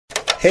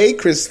Hey,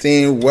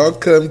 Christine,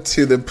 welcome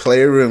to the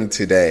Playroom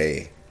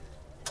today.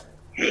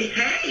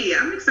 Hey,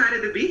 I'm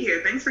excited to be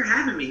here. Thanks for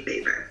having me,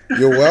 Favor.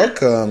 You're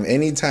welcome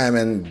anytime,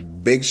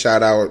 and big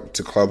shout out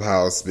to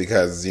Clubhouse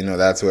because,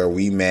 that's where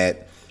we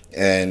met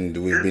and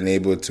we've been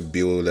able to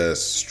build a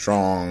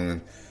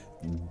strong,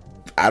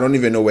 I don't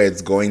even know where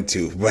it's going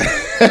to, but.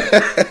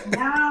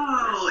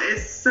 Wow,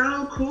 it's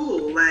so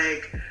cool.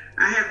 Like,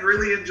 I have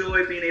really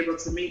enjoyed being able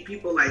to meet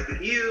people like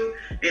you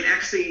and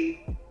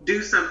actually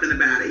do something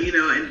about it,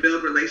 and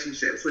build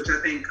relationships, which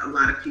I think a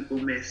lot of people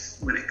miss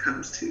when it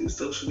comes to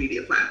social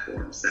media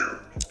platforms.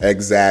 So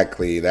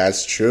Exactly,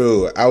 that's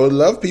true. I would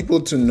love people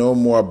to know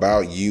more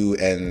about you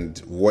and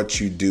what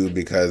you do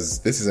because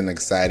this is an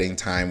exciting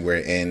time we're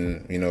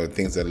in.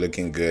 Things are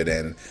looking good,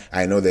 and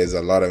I know there's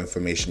a lot of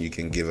information you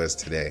can give us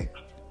today.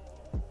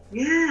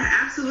 Yeah,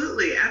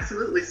 absolutely.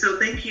 So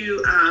thank you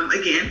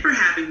again for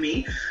having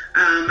me.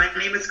 My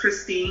name is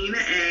Christine,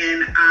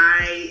 and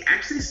I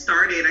actually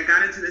I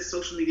got into this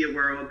social media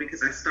world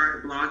because I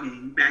started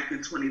blogging back in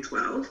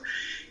 2012.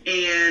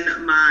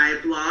 And my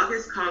blog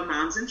is called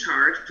Moms in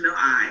Charge, no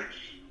I.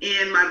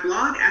 And my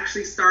blog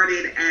actually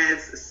started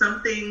as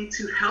something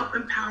to help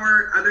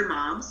empower other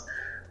moms.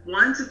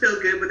 One, to feel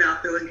good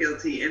without feeling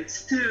guilty, and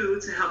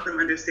two, to help them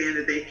understand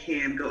that they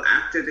can go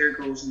after their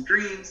goals and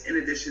dreams in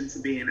addition to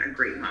being a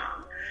great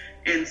mom.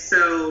 And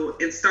so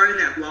in starting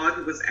that blog,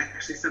 it was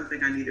actually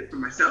something I needed for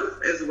myself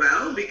as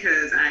well,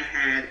 because I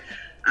had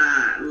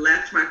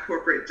left my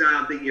corporate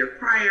job the year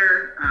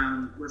prior,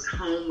 was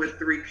home with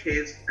 3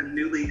 kids, a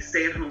newly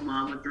stay-at-home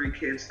mom with 3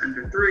 kids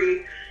under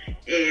 3,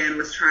 and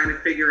was trying to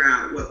figure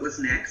out what was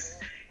next.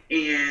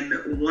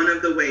 And one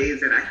of the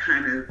ways that I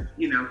kind of,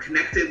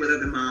 connected with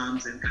other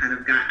moms and kind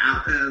of got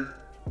out of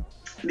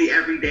the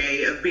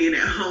everyday of being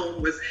at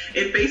home was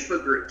in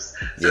Facebook groups.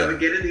 So I would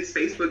get in these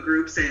Facebook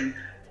groups and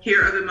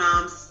hear other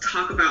moms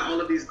talk about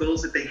all of these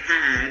goals that they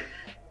had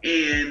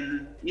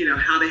and,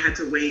 how they had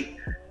to wait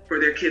for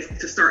their kids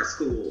to start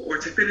school or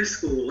to finish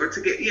school or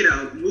to get,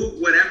 move,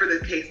 whatever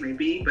the case may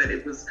be. But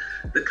it was,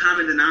 the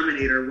common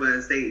denominator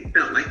was they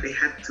felt like they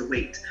had to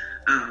wait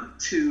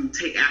to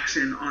take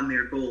action on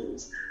their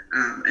goals.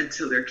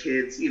 Until their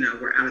kids,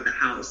 were out of the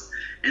house.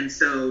 And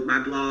so my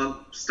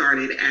blog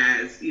started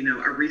as,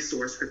 a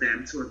resource for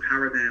them to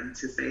empower them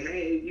to say,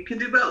 hey, you can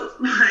do both.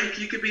 Like,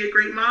 you can be a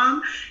great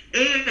mom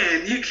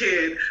and you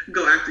can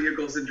go after your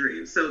goals and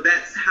dreams. So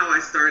that's how I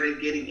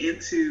started getting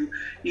into,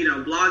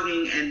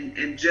 blogging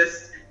and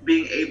just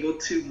being able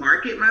to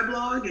market my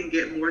blog and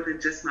get more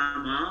than just my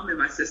mom and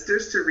my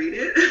sisters to read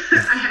it.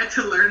 I had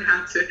to learn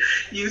how to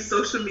use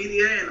social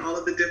media and all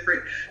of the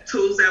different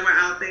tools that were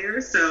out there.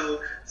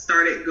 So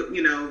started,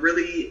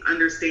 really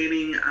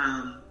understanding,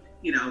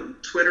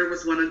 Twitter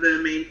was one of the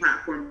main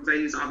platforms I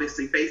used,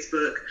 obviously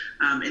Facebook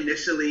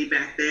initially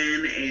back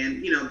then,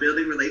 and,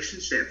 building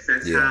relationships.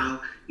 That's how,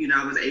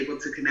 I was able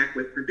to connect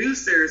with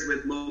producers,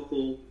 with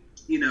local,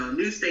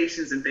 news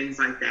stations and things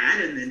like that,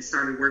 and then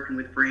started working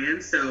with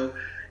brands. So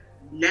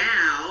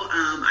now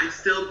I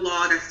still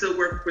blog, I still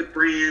work with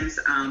brands,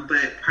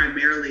 but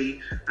primarily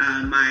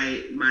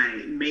my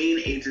main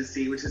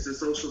agency, which is the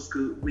Social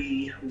Scoop,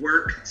 we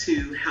work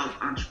to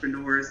help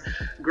entrepreneurs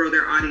grow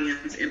their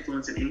audience,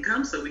 influence, and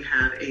income. So we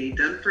have a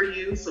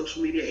done-for-you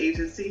social media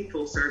agency,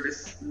 full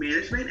service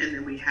management, and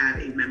then we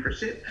have a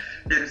membership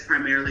that is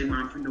primarily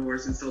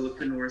mompreneurs and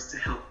solopreneurs to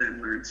help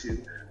them learn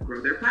to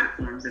grow their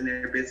platforms and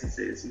their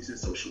businesses using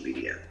social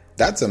media.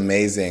 That's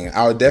amazing.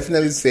 I would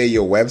definitely say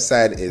your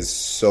website is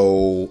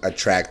so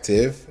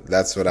attractive.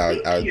 That's what I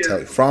would tell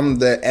you. From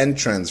the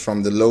entrance,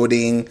 from the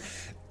loading,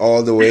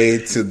 all the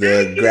way to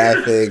the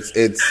graphics.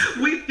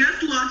 We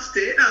just launched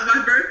it on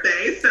my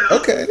birthday, so.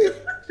 Okay.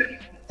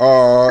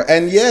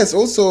 And yes,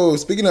 also,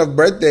 speaking of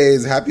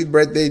birthdays, happy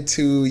birthday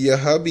to your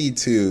hubby,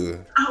 too.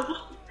 Oh,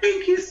 well,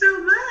 thank you so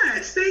much.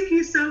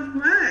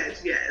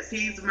 Yes,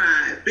 he's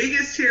my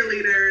biggest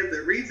cheerleader.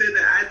 The reason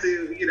that I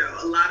do,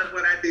 a lot of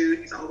what I do,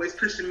 he's always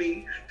pushing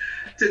me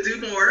to do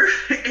more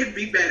and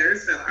be better.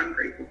 So I'm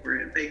grateful for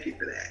him. Thank you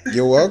for that.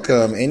 You're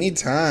welcome.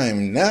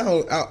 Anytime.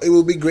 Now, it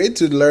will be great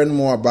to learn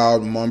more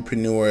about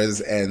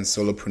mompreneurs and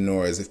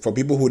solopreneurs. For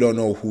people who don't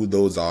know who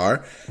those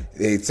are,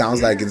 it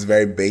sounds like it's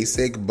very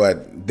basic,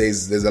 but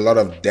there's a lot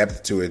of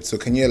depth to it. So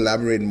can you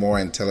elaborate more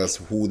and tell us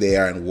who they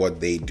are and what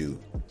they do?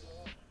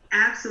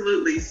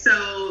 Absolutely.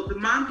 So the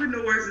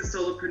mompreneurs and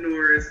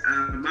solopreneurs,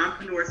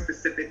 mompreneurs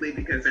specifically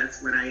because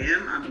that's what I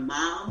am. I'm a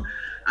mom,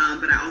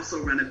 but I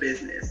also run a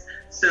business.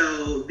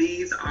 So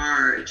these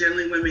are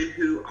generally women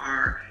who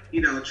are,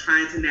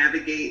 trying to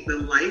navigate the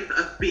life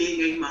of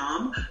being a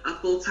mom, a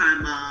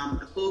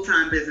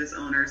full-time business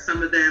owner.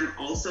 Some of them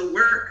also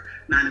work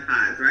 9 to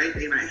 5, right?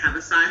 They might have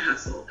a side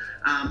hustle.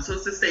 So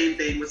it's the same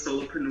thing with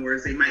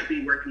solopreneurs. They might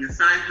be working a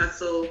side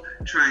hustle,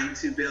 trying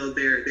to build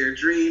their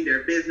dream,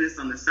 their business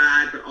on the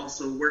side, but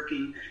also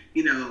working,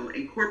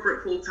 in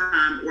corporate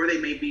full-time, or they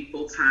may be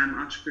full-time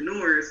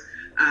entrepreneurs.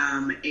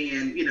 And,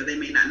 they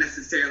may not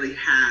necessarily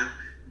have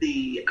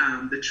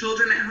the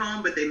children at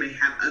home, but they may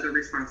have other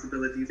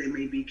responsibilities. They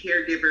may be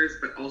caregivers,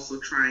 but also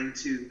trying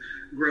to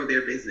grow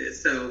their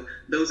business. So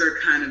those are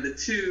kind of the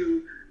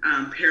two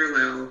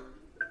parallel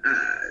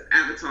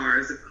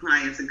avatars of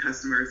clients and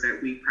customers that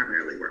we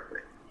primarily work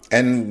with.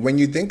 And when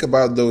you think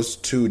about those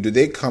two, do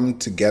they come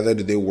together?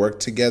 Do they work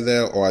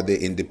together, or are they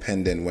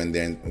independent when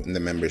they're in the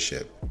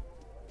membership?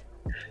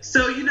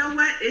 So you know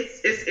what?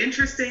 It's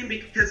interesting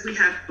because we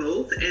have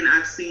both, and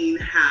I've seen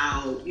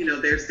how,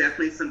 there's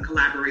definitely some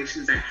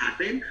collaborations that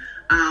happen.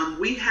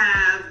 We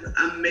have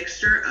a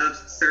mixture of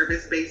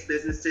service-based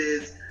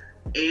businesses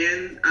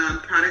and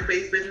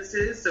product-based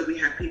businesses. So we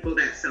have people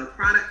that sell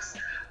products,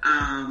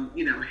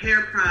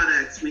 hair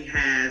products. We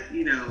have,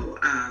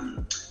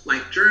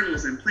 like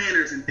journals and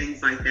planners and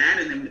things like that.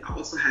 And then we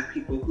also have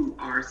people who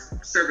are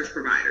service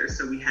providers.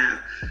 So we have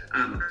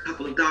a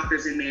couple of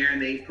doctors in there,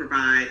 and they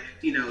provide,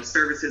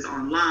 services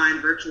online,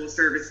 virtual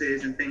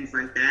services and things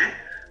like that.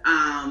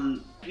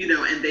 And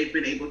they've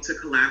been able to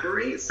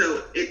collaborate.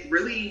 So it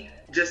really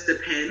just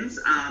depends.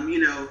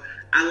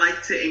 I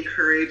like to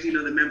encourage,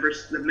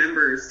 the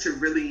members to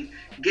really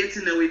get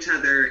to know each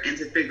other and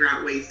to figure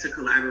out ways to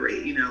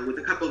collaborate. With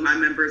a couple of my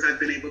members,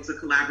 I've been able to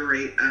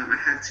collaborate. I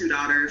have two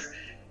daughters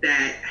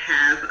that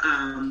have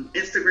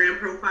Instagram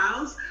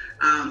profiles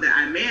that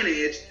I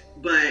manage,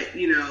 but,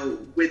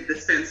 with the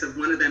sense of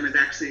one of them is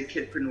actually a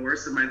kidpreneur.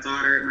 So my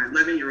daughter, my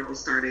 11-year-old,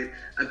 started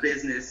a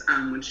business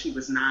when she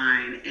was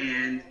 9,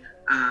 and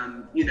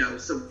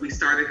so we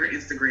started her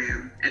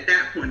Instagram at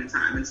that point in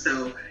time. And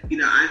so,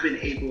 I've been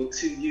able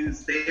to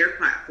use their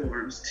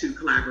platforms to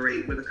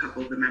collaborate with a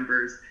couple of the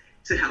members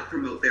to help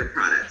promote their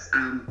products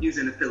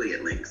using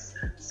affiliate links.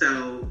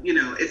 So,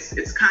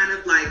 it's kind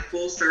of like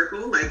full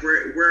circle. Like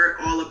we're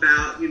all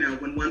about,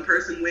 when one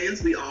person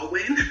wins, we all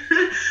win.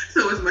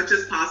 So as much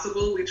as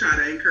possible, we try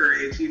to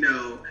encourage,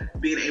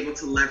 being able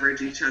to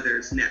leverage each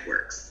other's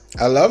networks.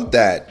 I love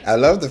that. I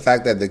love the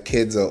fact that the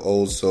kids are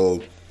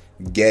also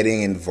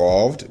getting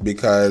involved,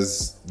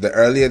 because the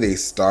earlier they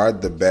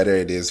start, the better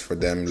it is for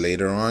them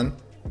later on.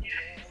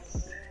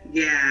 Yes.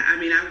 Yeah.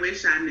 I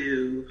wish I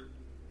knew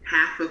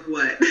half of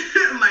what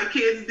my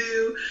kids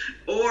do,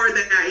 or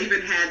that I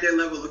even had their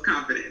level of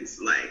confidence,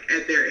 like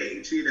at their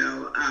age.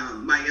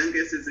 My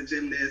youngest is a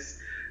gymnast.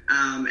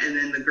 And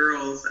then the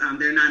girls,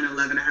 they're 9 and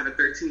 11. I have a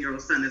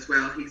 13-year-old son as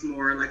well. He's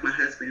more like my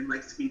husband,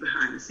 likes to be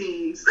behind the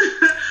scenes.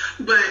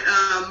 But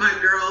my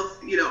girls,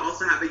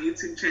 also have a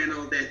YouTube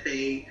channel that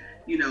they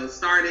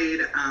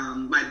started.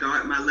 My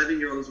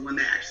 11-year-old is one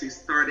that actually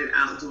started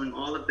out doing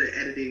all of the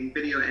editing,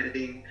 video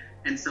editing.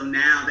 And so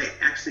now they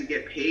actually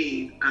get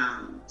paid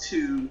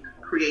to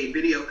create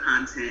video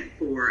content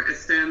for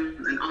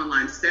an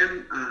online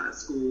STEM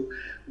school,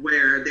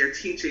 where they're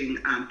teaching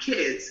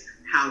kids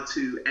how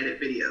to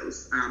edit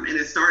videos. And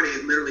it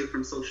started literally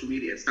from social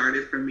media. It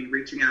started from me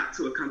reaching out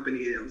to a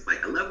company that was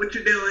like, I love what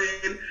you're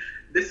doing.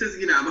 This is,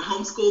 I'm a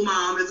homeschool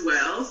mom as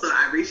well. So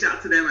I reached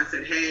out to them. I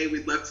said, hey,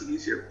 we'd love to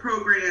use your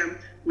program.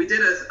 We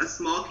did a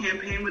small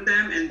campaign with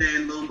them. And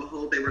then lo and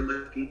behold, they were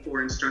looking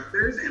for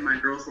instructors. And my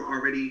girls were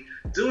already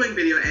doing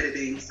video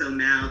editing. So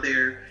now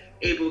they're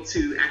able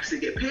to actually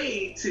get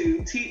paid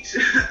to teach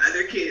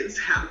other kids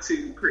how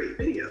to create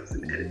videos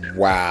and edit them.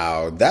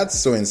 Wow, that's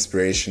so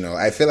inspirational.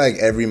 I feel like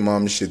every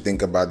mom should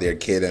think about their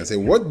kid and say,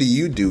 what do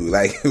you do?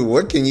 Like,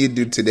 what can you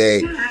do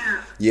today?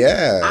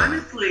 Yeah.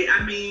 Honestly,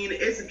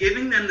 it's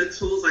giving them the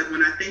tools. Like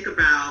when I think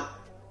about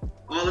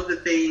all of the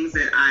things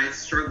that I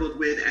struggled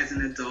with as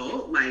an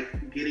adult,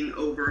 like getting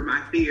over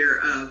my fear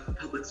of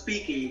public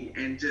speaking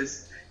and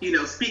just,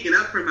 speaking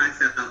up for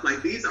myself.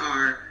 Like these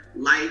are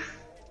life,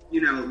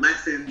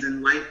 lessons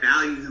and life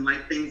values and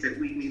life things that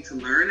we need to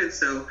learn. And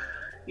so,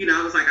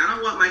 I was like, I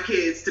don't want my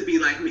kids to be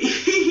like me,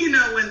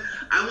 when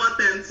I want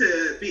them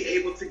to be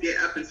able to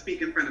get up and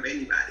speak in front of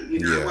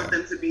anybody, I want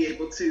them to be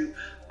able to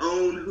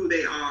own who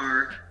they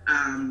are,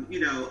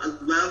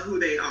 love who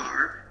they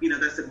are.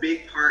 That's a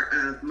big part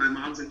of my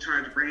Moms in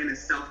Charge brand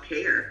is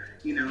self-care,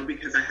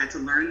 because I had to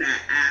learn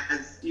that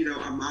as,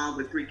 a mom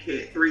with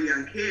three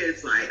young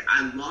kids. Like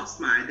I lost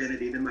my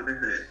identity to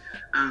motherhood,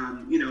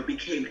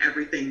 became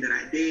everything that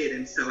I did.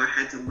 And so I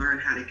had to learn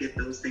how to get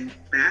those things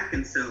back.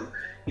 And so,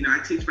 I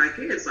teach my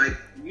kids, like,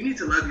 you need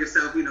to love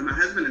yourself. My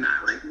husband and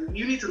I, like,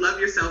 you need to love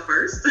yourself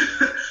first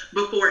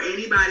before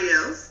anybody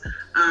else,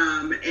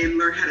 and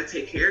learn how to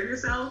take care of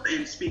yourself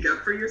and speak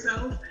up for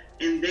yourself.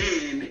 And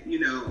then,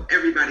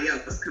 everybody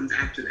else comes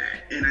after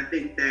that. And I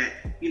think that,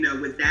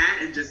 with that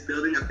and just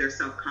building up their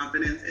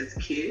self-confidence as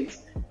kids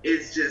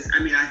is just,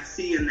 I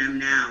see in them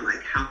now,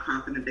 like how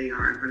confident they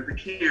are in front of the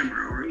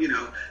camera, or,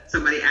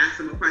 somebody asks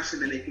them a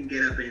question and they can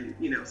get up and,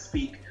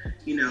 speak,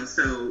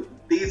 so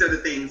these are the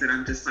things that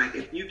I'm just like,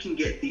 if you can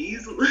get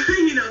these,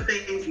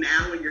 things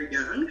now when you're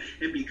young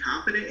and be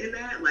confident in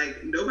that,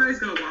 like nobody's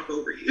going to walk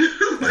over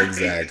you. Like,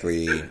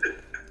 exactly.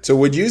 So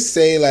would you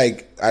say,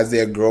 like, as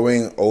they're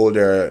growing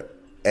older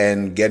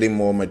and getting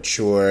more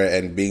mature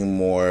and being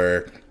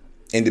more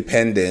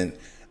independent,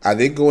 are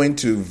they going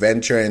to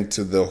venture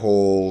into the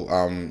whole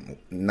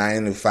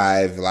 9 to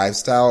 5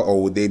 lifestyle,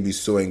 or would they be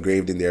so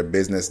engraved in their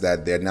business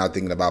that they're now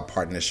thinking about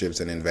partnerships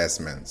and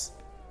investments?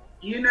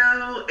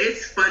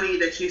 It's funny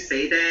that you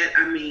say that.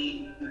 I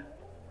mean,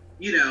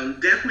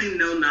 definitely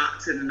no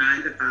knock to the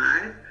 9 to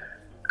 5.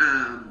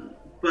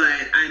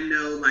 But I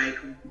know,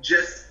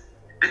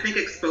 I think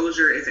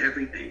exposure is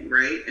everything,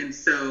 right? And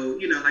so,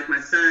 like my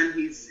son,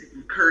 he's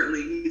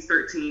 13.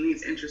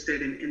 He's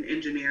interested in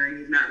engineering.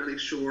 He's not really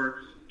sure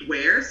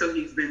where. So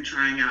he's been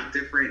trying out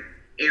different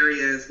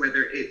areas,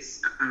 whether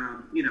it's,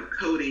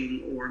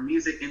 coding or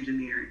music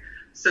engineering.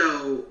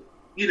 So,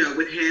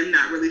 with him,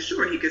 not really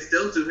sure. He could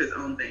still do his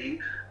own thing.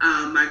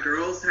 My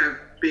girls have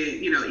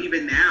been,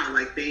 even now,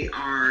 they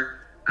are,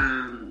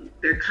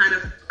 they're kind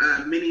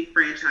of mini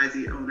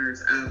franchisee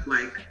owners of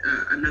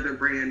another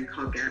brand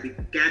called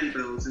Gabby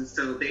Bows, and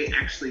so they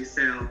actually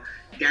sell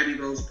Gabby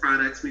Bows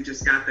products. We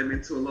just got them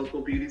into a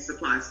local beauty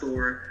supply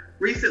store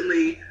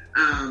recently,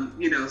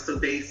 so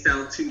they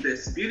sell to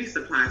this beauty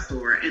supply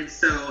store, and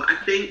so I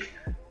think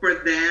for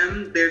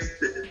them, there's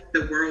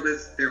the world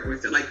is their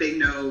oyster. They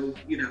know,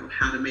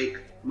 how to make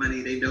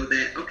money. They know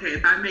that, okay,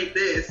 if I make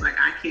this,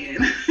 I can,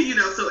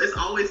 so it's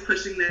always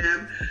pushing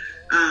them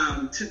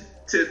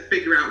to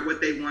figure out what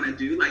they want to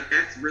do.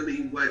 That's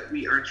really what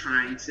we are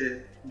trying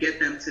to get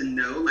them to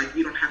know.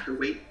 You don't have to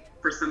wait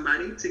for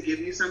somebody to give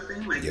you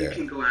something. You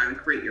can go out and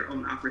create your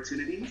own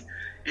opportunities.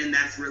 And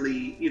that's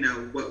really,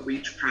 what we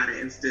try to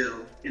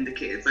instill in the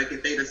kids.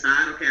 If they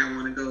decide, okay, I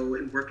want to go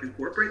and work in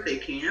corporate, they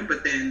can,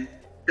 but then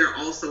they're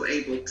also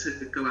able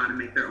to go out and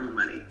make their own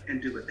money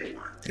and do what they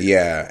want.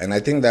 Yeah, and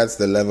I think that's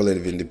the level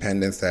of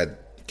independence that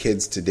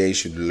kids today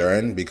should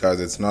learn,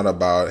 because it's not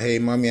about, hey,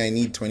 mommy, I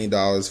need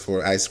 $20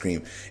 for ice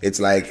cream. It's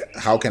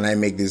how can I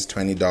make this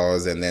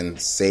 $20 and then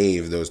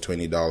save those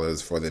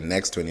 $20 for the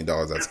next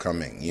 $20 that's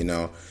coming,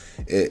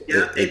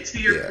 And to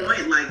your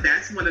point,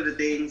 that's one of the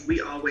things we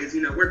always,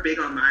 we're big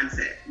on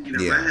mindset.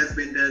 My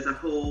husband does a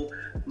whole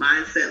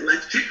mindset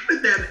lecture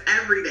with them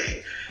every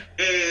day.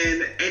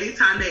 And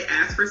anytime they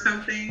ask for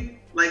something,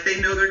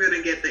 they know they're going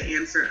to get the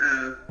answer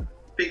of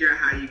figure out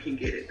how you can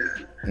get it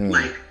done.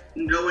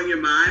 Know in your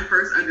mind,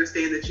 first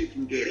understand that you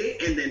can get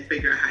it, and then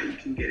figure out how you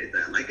can get it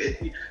done.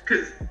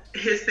 Because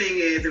his thing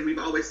is, and we've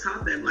always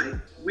taught them,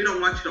 we don't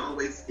want you to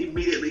always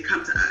immediately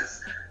come to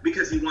us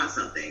because you want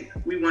something.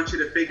 We want you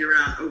to figure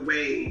out a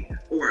way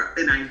or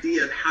an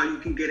idea of how you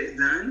can get it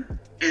done,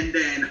 and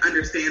then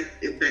understand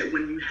that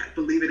when you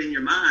believe it in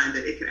your mind,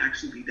 that it can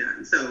actually be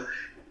done. So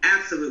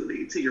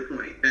absolutely, to your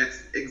point,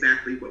 that's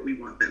exactly what we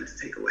want them to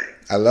take away.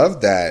 I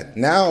love that.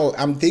 Now,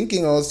 I'm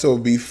thinking also,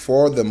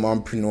 before the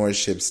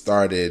mompreneurship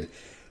started,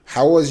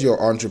 how was your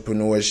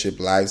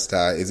entrepreneurship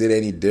lifestyle? Is it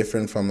any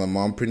different from a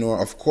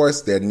mompreneur? Of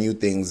course, there are new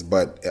things,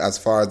 but as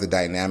far as the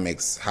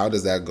dynamics, how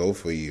does that go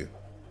for you?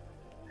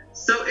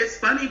 So it's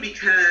funny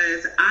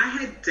because I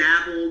had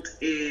dabbled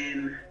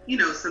in,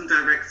 some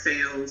direct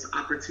sales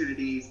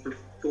opportunities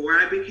before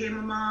I became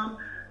a mom,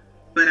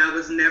 but I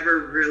was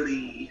never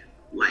really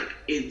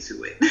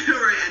into it, right?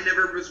 I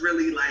never was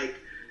really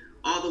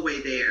all the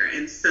way there.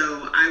 And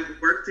so I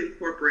worked in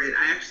corporate.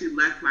 I actually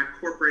left my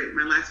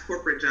last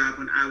corporate job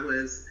when I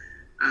was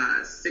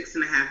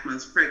 6.5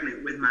 months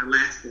pregnant with my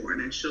last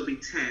born, and she'll be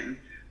 10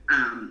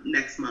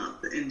 next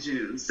month in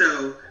June.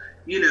 So,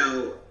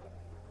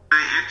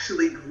 I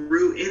actually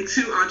grew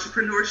into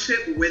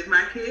entrepreneurship with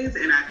my kids,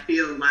 and I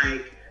feel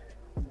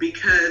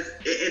because,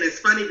 and it's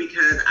funny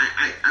because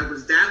I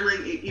was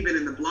dabbling even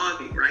in the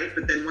blogging, right?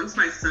 But then once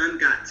my son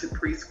got to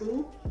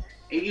preschool,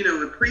 and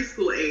in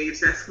preschool age,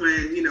 that's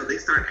when, they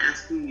start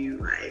asking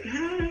you hey,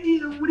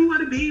 what do you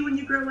want to be when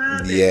you grow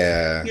up?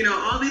 And,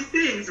 all these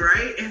things,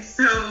 right? And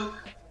so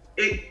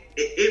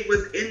it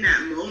was in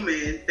that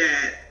moment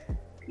that,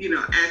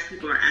 as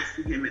people are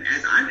asking him, and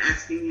as I'm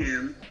asking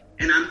him,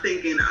 and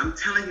I'm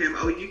telling him,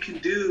 oh, you can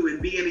do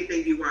and be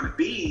anything you want to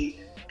be.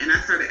 And I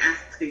started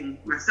asking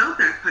myself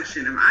that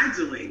question, am I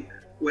doing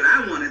what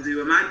I want to do?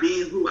 Am I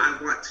being who I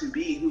want to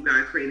be, who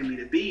God created me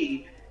to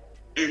be?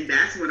 And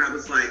that's when I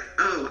was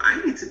oh,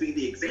 I need to be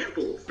the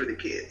example for the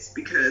kids,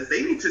 because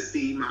they need to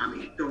see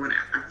mommy going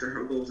after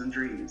her goals and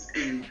dreams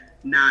and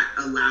not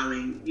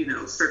allowing,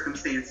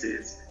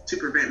 circumstances to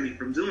prevent me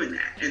from doing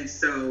that. And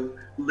so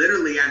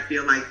literally I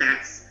feel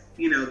that's,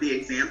 the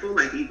example,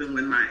 even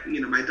when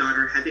my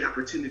daughter had the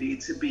opportunity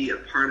to be a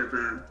part of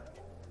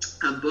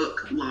a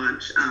book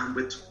launch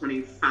with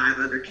 25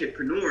 other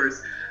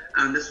kidpreneurs.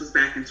 This was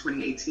back in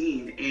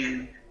 2018,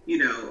 and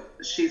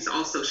she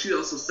also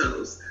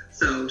sews.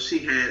 So she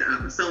had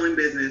a sewing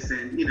business,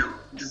 and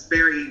just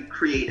very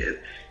creative.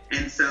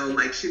 And so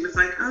she was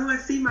oh, I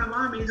see my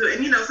mommy do it.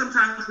 And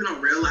sometimes we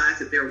don't realize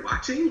that they're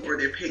watching or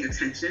they're paying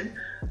attention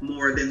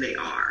more than they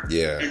are.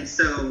 Yeah. And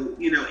so,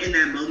 in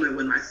that moment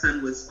when my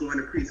son was going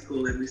to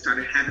preschool and we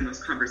started having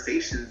those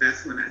conversations,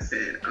 that's when I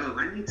said, oh,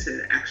 I need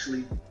to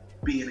actually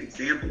be an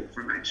example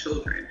for my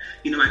children.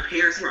 My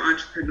parents were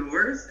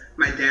entrepreneurs.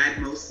 My dad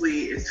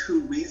mostly is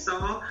who we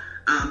saw.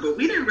 But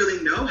we didn't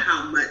really know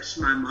how much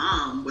my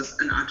mom was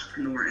an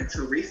entrepreneur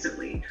until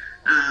recently.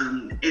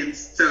 And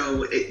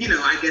so,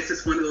 I guess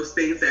it's one of those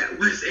things that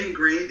was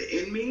ingrained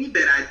in me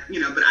that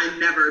but I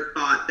never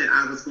thought that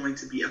I was going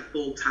to be a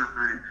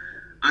full-time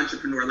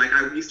entrepreneur. Like,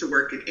 I used to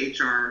work in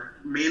HR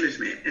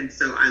management, and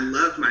so I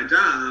loved my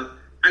job.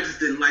 I just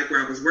didn't like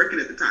where I was working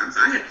at the time. So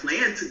I had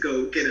planned to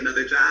go get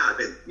another job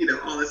and,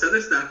 all this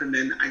other stuff. And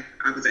then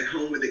I was at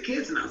home with the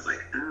kids, and I was like,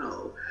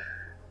 oh,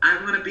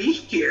 I want to be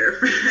here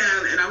for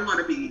them, and I want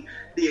to be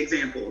the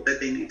example that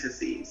they need to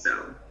see.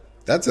 So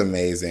that's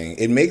amazing.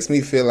 It makes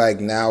me feel like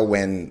now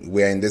when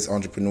we're in this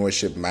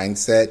entrepreneurship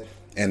mindset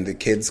and the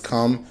kids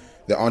come,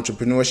 the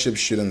entrepreneurship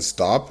shouldn't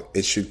stop.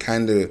 It should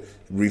kind of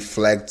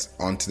reflect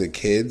onto the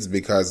kids,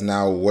 because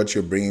now what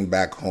you're bringing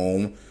back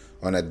home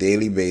on a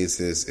daily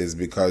basis is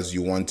because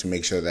you want to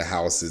make sure the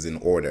house is in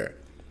order.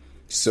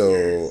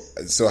 So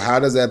how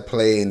does that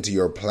play into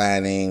your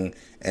planning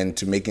and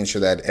to making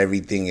sure that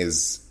everything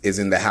is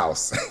in the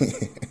house?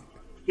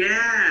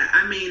 Yeah,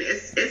 I mean,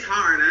 it's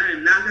hard. I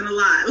am not gonna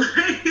lie.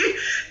 Like,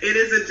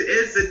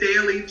 it's a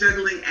daily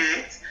juggling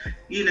act.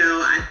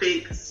 I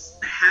think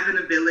having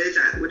a village,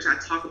 which I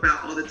talk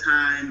about all the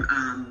time.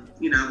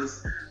 I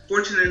was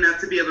fortunate enough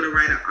to be able to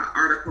write an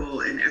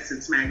article in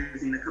Essence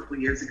magazine a couple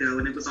of years ago,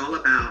 and it was all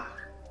about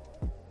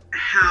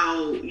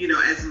how,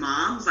 as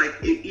moms, like,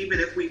 even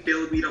if we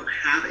feel we don't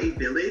have a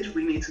village,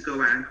 we need to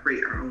go out and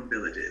create our own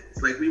villages.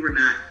 Like, we were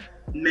not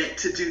meant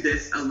to do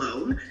this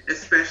alone,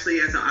 especially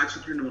as an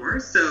entrepreneur.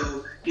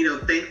 So,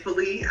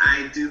 thankfully,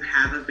 I do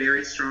have a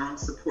very strong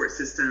support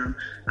system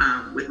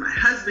with my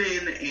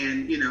husband,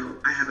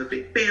 and, I have a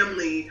big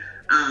family.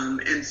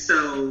 And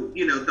so,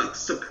 the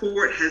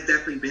support has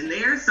definitely been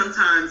there.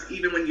 Sometimes,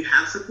 even when you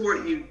have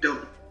support, you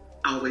don't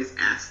always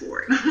ask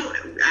for it,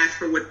 ask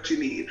for what you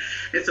need.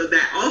 And so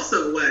that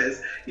also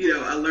was,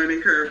 a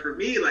learning curve for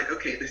me, like,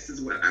 okay, this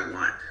is what I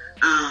want.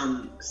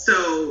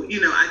 So,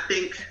 I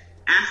think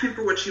asking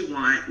for what you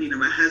want,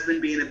 my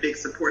husband being a big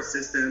support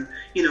system,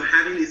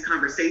 having these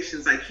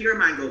conversations, like, here are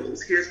my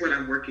goals, here's what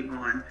I'm working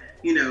on,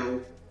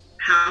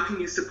 how can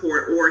you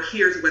support, or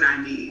here's what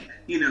I need.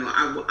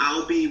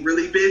 I'll be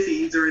really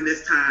busy during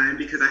this time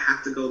because I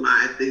have to go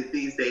live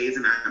these days,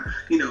 and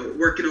I'm,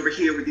 working over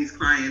here with these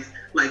clients.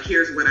 Like,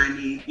 here's what I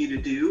need you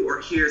to do,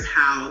 or here's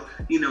how,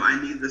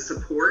 I need the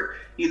support.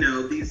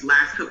 These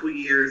last couple of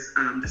years,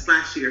 this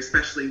last year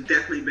especially,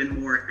 definitely been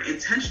more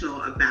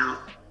intentional about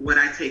what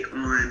I take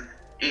on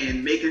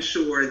and making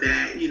sure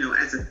that,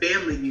 as a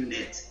family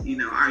unit,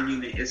 our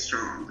unit is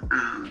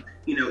strong.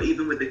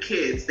 Even with the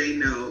kids, they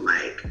know,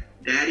 like,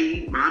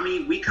 daddy,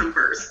 mommy, we come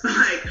first.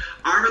 Like,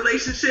 our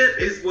relationship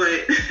is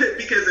what,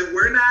 because if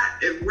we're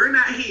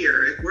not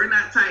here, if we're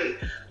not tight,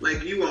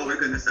 like, you all are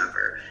going to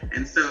suffer.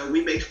 And so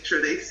we make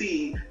sure they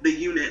see the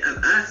unit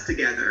of us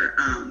together,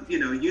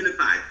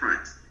 unified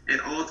front at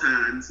all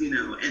times,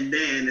 and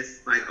then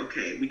it's like,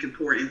 okay, we can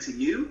pour into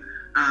you.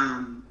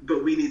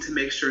 But we need to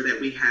make sure that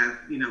we have,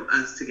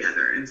 us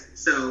together. And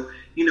so,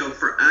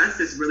 for us,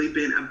 it's really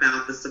been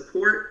about the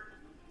support.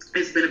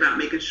 It's been about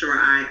making sure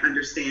I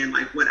understand,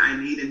 like, what I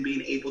need and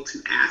being able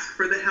to ask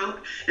for the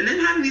help, and then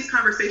having these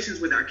conversations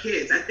with our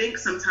kids. I think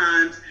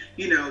sometimes,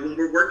 when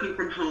we're working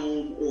from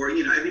home, or,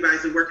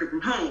 everybody's been working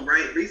from home,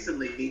 right,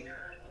 recently,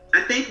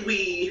 I think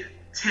we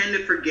tend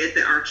to forget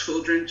that our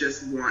children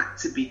just want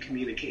to be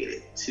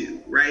communicated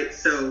to, right?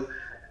 So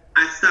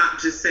I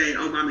stopped just saying,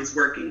 oh, mommy's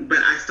working, but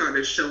I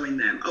started showing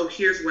them, oh,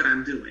 here's what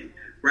I'm doing,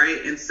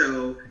 right? And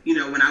so,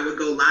 when I would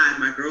go live,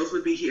 my girls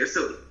would be here.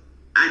 So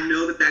I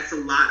know that that's a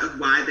lot of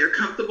why they're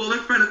comfortable in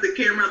front of the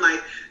camera. Like,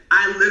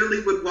 I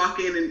literally would walk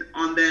in and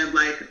on them,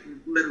 like,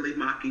 literally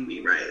mocking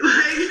me, right?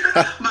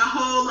 Like, my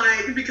whole,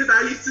 like, because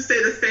I used to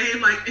say the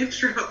same, like,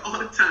 intro all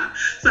the time.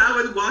 So I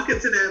would walk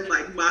into them,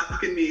 like,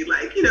 mocking me,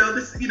 like,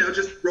 this,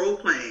 just role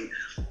playing.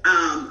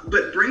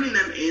 But bringing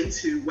them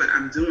into what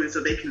I'm doing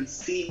so they can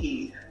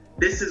see,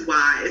 this is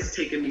why it's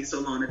taken me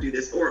so long to do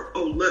this. Or,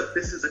 oh, look,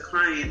 this is a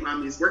client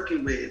mommy's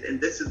working with, and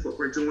this is what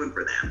we're doing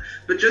for them.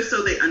 But just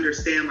so they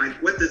understand,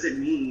 like, what does it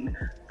mean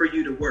for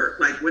you to work?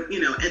 Like, what,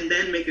 and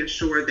then making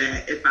sure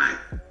that if I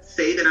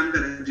say that I'm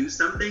going to do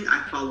something,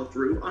 I follow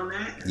through on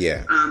that.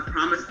 Yeah.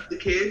 Promise the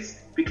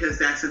kids, because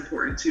that's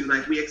important too.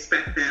 Like, we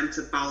expect them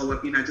to follow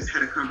up. I just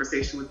had a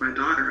conversation with my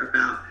daughter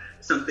about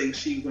something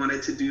she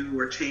wanted to do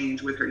or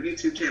change with her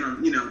YouTube channel,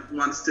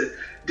 wants to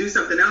do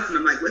something else. And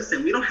I'm like,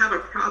 listen, we don't have a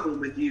problem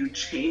with you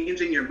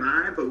changing your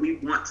mind, but we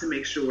want to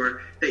make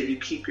sure that you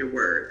keep your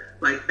word.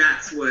 Like,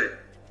 that's what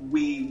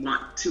we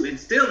want to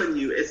instill in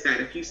you, is that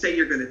if you say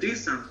you're going to do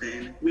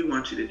something, we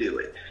want you to do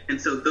it.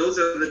 And so those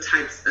are the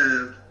types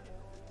of,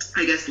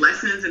 I guess,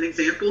 lessons and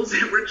examples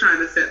that we're trying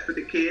to set for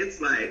the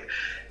kids. Like,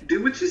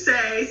 do what you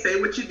say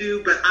what you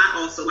do, but I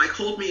also, like,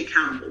 hold me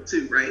accountable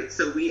too, right?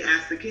 So we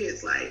ask the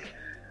kids, like,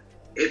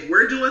 if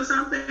we're doing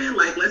something,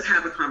 like, let's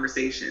have a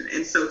conversation.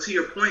 And so, to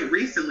your point,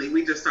 recently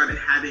we just started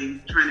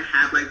trying to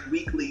have, like,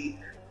 weekly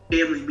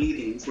family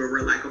meetings where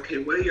we're like, okay,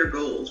 what are your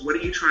goals? What are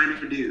you trying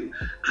to do?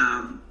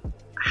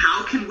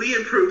 How can we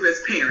improve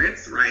as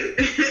parents, right?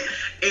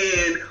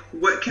 And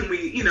what can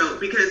we,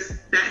 because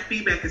that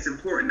feedback is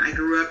important. I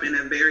grew up in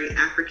a very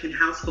African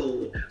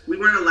household. We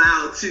weren't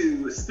allowed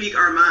to speak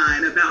our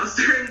mind about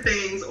certain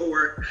things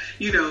or,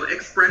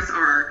 express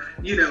our,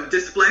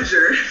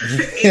 displeasure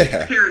in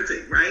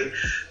parenting, right?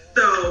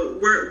 So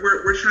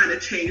we're trying to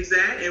change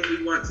that, and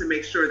we want to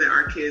make sure that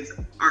our kids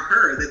are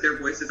heard, that their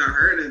voices are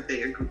heard, and if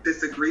they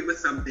disagree with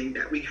something,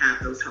 that we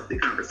have those healthy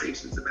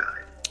conversations about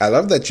it. I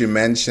love that you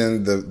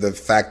mentioned the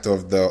fact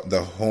of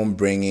the home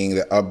bringing,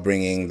 the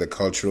upbringing, the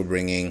cultural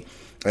bringing.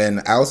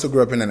 And I also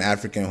grew up in an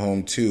African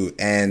home too.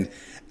 And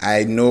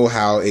I know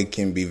how it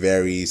can be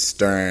very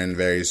stern,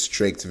 very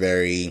strict,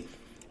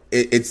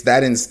 it's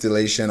that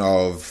installation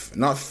of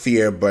not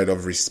fear, but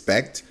of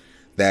respect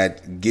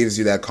that gives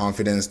you that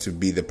confidence to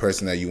be the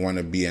person that you want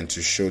to be and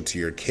to show to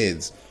your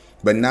kids.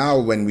 But now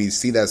when we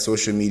see that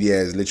social media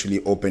is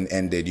literally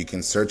open-ended, you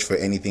can search for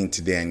anything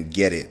today and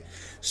get it.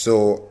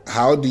 So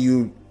how do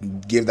you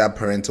give that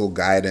parental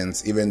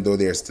guidance, even though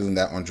they're still in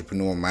that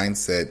entrepreneurial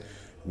mindset,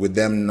 with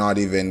them not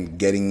even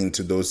getting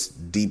into those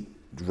deep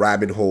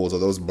rabbit holes or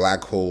those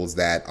black holes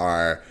that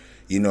are,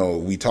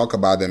 we talk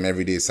about them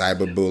every day,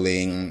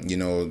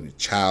 cyberbullying,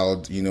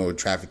 child,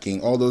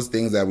 trafficking, all those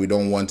things that we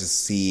don't want to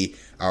see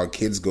our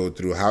kids go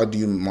through. How do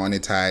you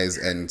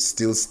monetize and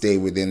still stay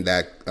within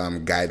that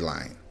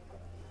guideline?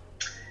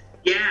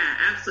 Yeah,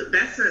 absolutely.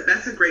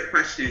 That's a great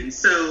question.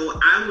 So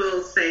I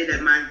will say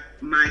that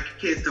my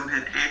kids don't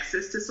have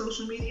access to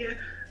social media.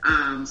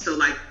 So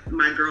like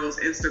my girls'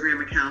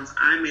 Instagram accounts,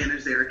 I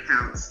manage their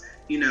accounts.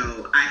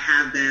 I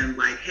have them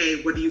like,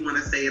 hey, what do you want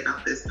to say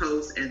about this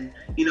post? And,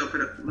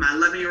 for my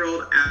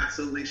 11-year-old,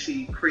 absolutely,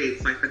 she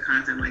creates like the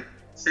content, like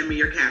send me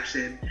your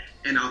caption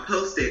and I'll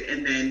post it.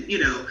 And then,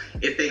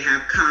 if they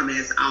have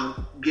comments,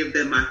 I'll give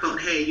them my phone.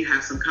 Hey, you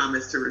have some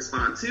comments to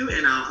respond to,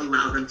 and I'll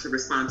allow them to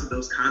respond to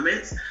those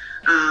comments.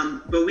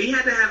 But we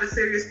had to have a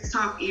serious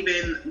talk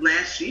even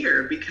last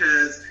year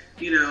because,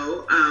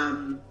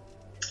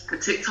 a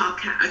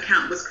TikTok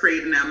account was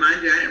created. Now,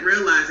 mind you, I didn't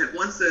realize that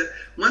once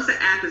the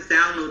app is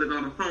downloaded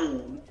on a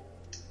phone,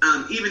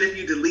 even if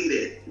you delete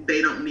it,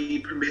 they don't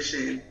need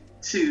permission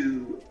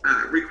to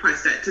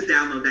request that to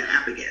download that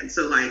app again.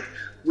 So, like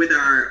with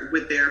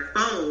their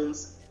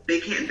phones, they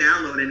can't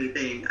download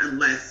anything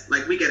unless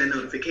like we get a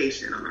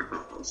notification on our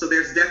phone. So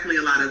there's definitely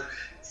a lot of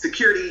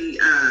security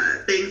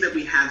things that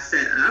we have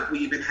set up. We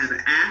even have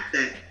an app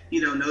that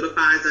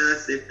notifies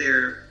us if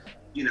they're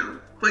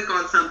click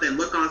on something,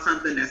 look on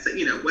something that's,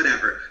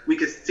 whatever. We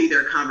could see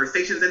their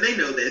conversations, and they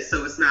know this,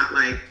 so it's not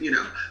like,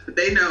 but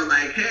they know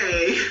like,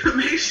 hey,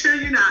 make sure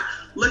you're not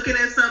looking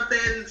at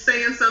something,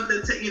 saying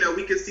something to,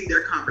 we could see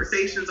their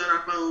conversations on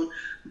our phone.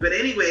 But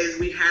anyways,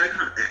 we had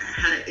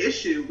an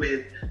issue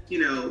with,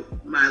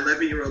 my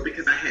 11-year-old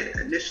because I had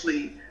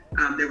initially,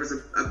 there was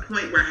a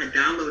point where I had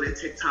downloaded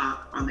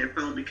TikTok on their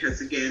phone because,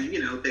 again,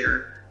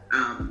 they're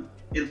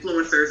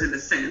influencers in a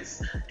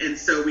sense, and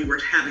so we were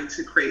having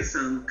to create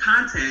some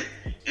content,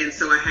 and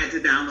so I had to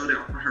download it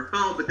on her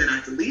phone, but then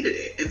I deleted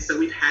it. And so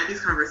we've had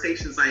these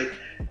conversations like,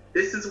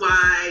 this is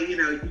why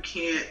you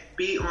can't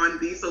be on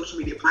these social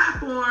media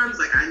platforms.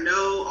 Like, I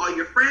know all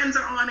your friends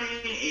are on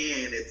it,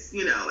 and it's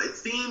it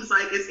seems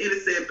like it's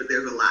innocent, but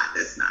there's a lot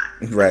that's not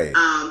right.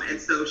 And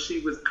so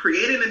she was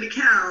creating an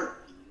account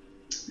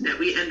that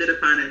we ended up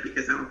finding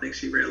because I don't think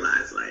she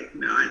realized, like,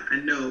 no, I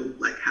know,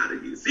 like, how to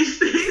use these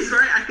things,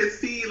 right? I could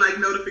see, like,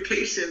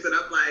 notifications, and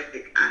I'm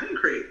like, I didn't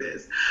create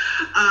this.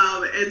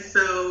 And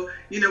so,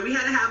 we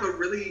had to have a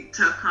really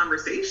tough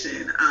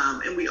conversation.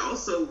 And we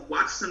also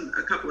watched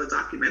a couple of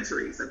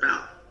documentaries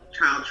about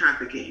child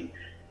trafficking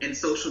and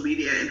social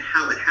media and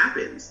how it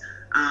happens.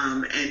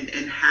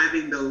 And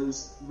having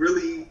those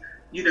really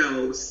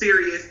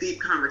serious, deep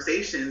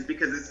conversations,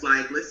 because it's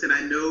like, listen,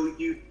 I know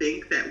you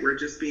think that we're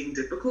just being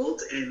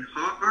difficult and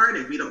hard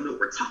and we don't know what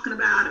we're talking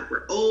about and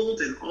we're old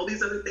and all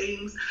these other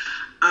things,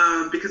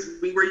 because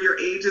we were your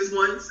ages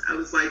once. I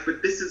was like,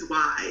 but this is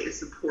why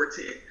it's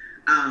important.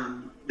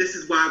 This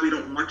is why we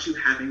don't want you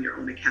having your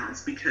own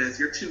accounts, because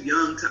you're too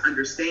young to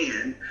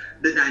understand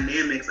the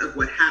dynamics of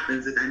what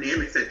happens, the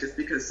dynamics that just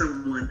because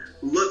someone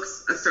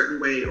looks a certain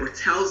way or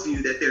tells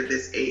you that they're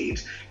this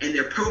age and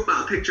their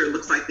profile picture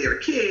looks like they're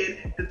a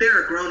kid, that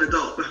they're a grown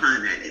adult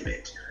behind that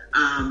image.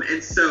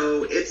 And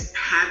so it's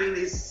having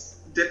these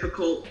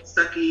difficult,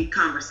 sucky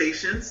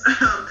conversations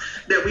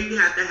that we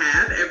have to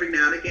have every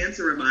now and again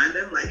to remind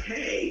them, like,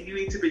 hey, you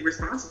need to be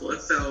responsible.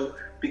 And so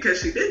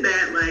because she did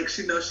that, like,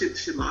 she knows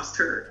she lost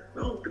her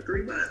phone for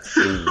 3 months.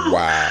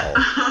 Wow.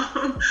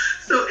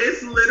 So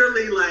it's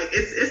literally like,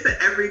 it's the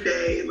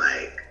everyday,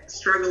 like,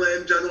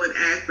 struggling, juggling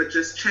act, but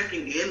just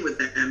checking in with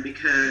them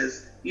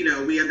because,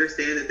 we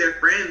understand that their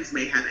friends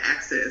may have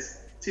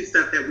access to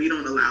stuff that we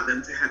don't allow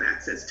them to have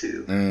access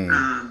to.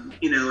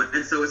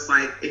 And so it's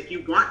like, if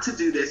you want to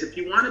do this, if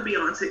you want to be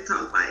on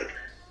TikTok, like,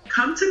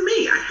 come to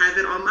me. I have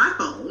it on my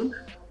phone.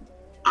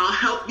 I'll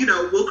help,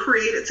 we'll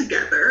create it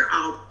together.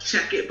 I'll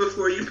check it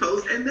before you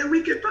post, and then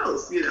we can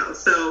post,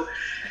 So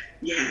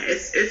yeah,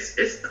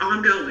 it's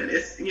ongoing.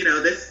 It's,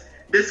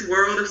 this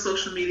world of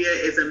social media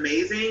is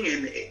amazing,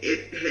 and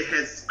it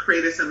has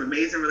created some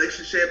amazing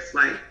relationships.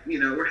 Like,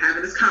 we're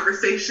having this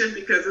conversation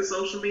because of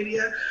social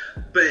media,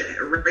 but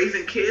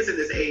raising kids in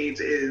this age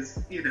is,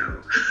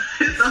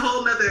 it's a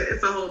whole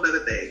nother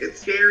thing.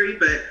 It's scary,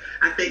 but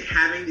I think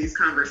having these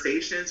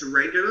conversations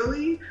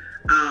regularly,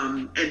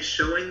 and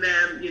showing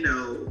them,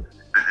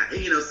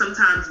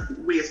 sometimes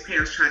we as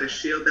parents try to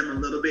shield them a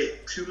little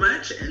bit too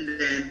much, and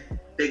then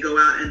they go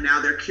out and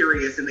now they're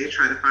curious and they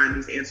try to find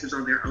these answers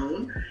on their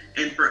own.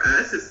 And for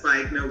us, it's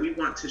like, no, we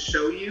want to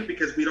show you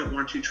because we don't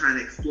want you trying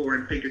to explore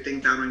and figure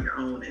things out on your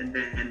own and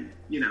then,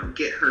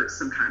 get hurt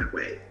some kind of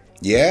way.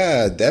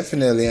 Yeah,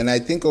 definitely. And I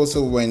think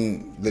also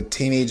when the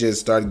teenagers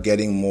start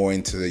getting more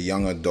into the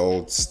young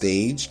adult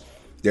stage,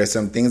 there's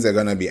some things they're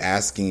going to be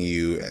asking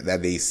you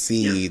that they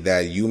see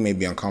that you may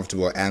be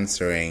uncomfortable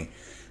answering,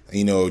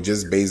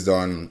 just based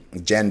on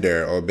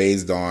gender or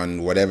based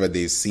on whatever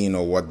they've seen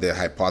or what the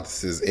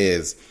hypothesis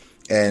is.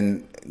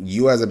 And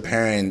you as a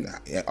parent,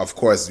 of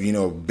course,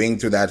 being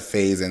through that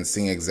phase and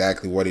seeing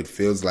exactly what it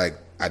feels like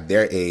at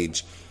their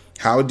age,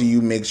 how do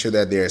you make sure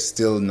that they're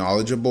still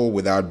knowledgeable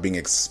without being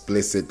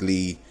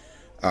explicitly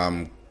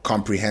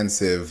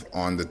comprehensive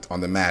on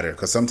the matter?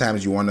 Because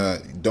sometimes you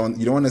don't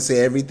want to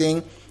say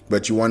everything,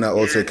 but you want to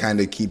also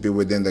kind of keep it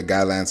within the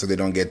guidelines so they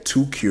don't get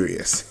too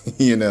curious,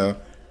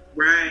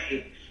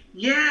 Right.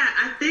 Yeah,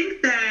 I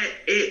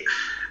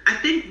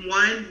think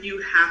one,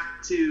 you have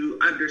to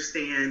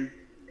understand,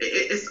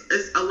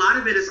 it's a lot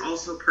of it is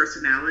also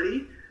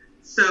personality.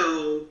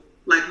 So,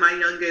 like, my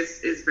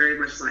youngest is very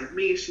much like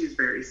me. She's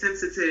very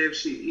sensitive.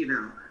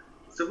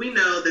 So we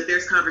know that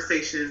there's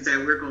conversations that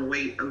we're going to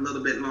wait a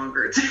little bit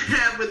longer to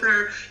have with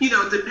her,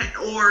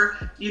 or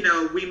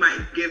we might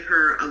give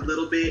her a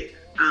little bit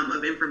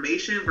of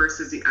information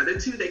versus the other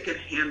two that can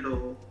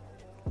handle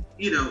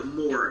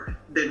more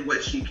than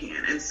what she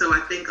can. And so I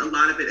think a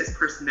lot of it is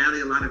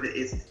personality, a lot of it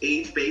is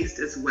age-based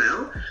as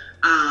well.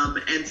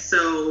 And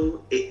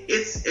so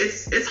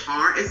it's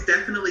hard. It's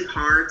definitely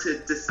hard to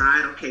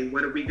decide, okay,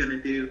 what are we going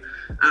to do?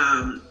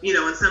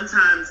 And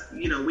sometimes,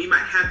 we might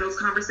have those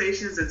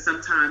conversations, and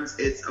sometimes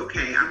it's,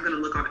 okay, I'm going to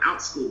look on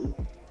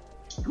OutSchool,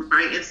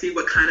 right, and see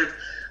what kind of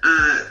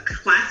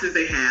classes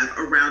they have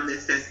around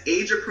this that's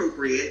age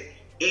appropriate,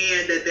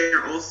 and that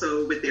they're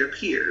also with their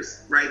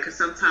peers, right? Because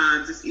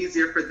sometimes it's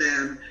easier for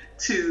them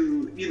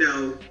to,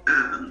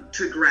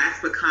 to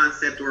grasp a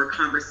concept or a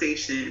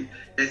conversation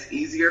that's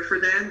easier for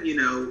them.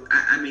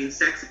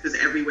 Sex is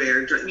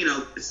everywhere,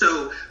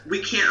 so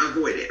we can't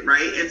avoid it,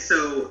 right? And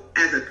so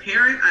as a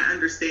parent, I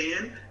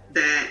understand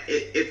that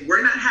if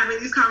we're not having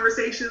these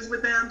conversations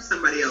with them,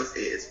 somebody else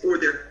is, or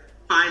they're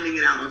finding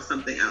it out on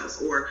something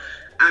else, or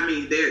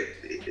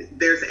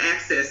there's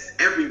access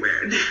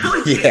everywhere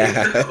now.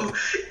 Yeah. So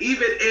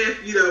even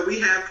if, we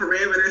have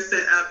parameters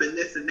set up and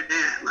this and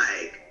that,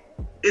 like,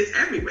 it's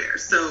everywhere.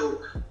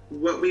 So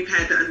what we've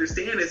had to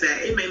understand is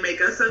that it may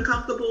make us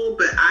uncomfortable,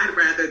 but I'd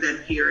rather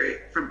them hear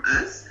it from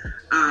us.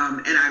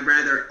 And I'd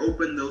rather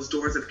open those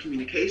doors of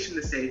communication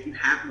to say, if you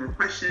have more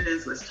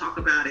questions, let's talk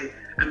about it.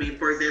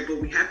 For example,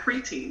 we have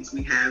preteens.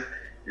 We have,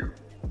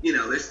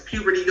 there's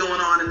puberty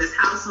going on in this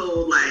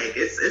household. Like,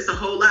 it's a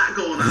whole lot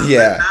going on.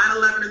 Yeah. Like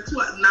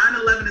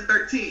 9/11 and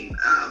 13.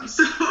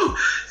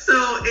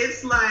 So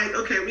it's like,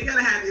 okay, we got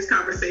to have these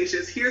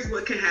conversations. Here's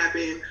what can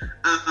happen.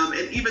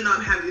 And even though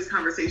I'm having these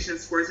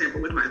conversations, for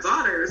example, with my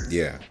daughters,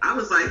 I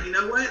was like, you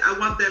know what? I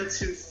want them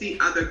to see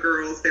other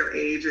girls their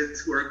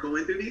ages who are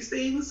going through these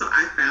things. So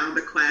I found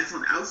a class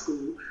on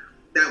OutSchool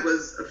that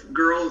was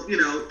girls,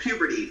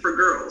 puberty for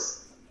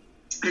girls.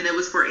 And it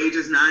was for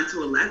ages 9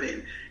 to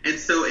 11. And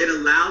so it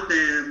allowed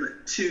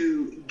them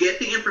to get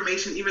the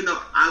information, even though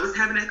I was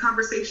having that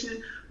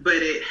conversation, but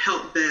it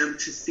helped them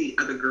to see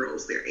other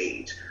girls their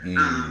age,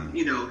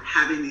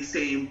 having these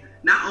same,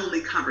 not only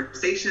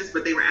conversations,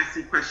 but they were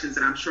asking questions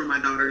that I'm sure my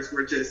daughters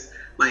were just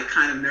like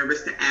kind of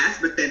nervous to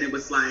ask. But then it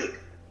was like,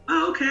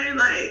 oh, okay,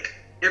 like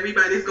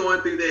everybody's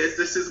going through this.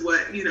 This is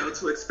what,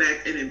 to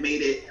expect. And it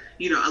made it,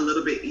 a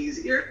little bit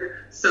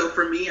easier. So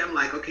for me, I'm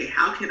like, okay,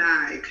 how can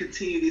I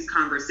continue these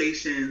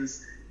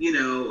conversations,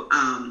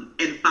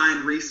 and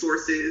find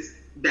resources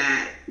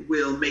that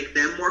will make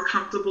them more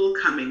comfortable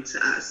coming to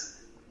us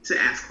to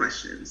ask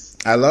questions.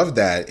 I love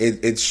that.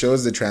 It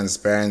shows the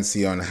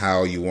transparency on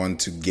how you want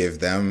to give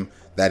them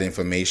that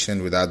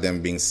information without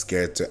them being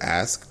scared to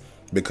ask.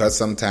 Because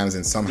sometimes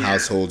in some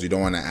households you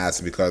don't want to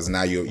ask because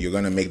now you're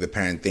going to make the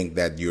parent think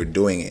that you're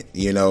doing it,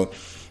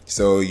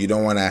 So you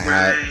don't want to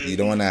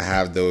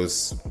have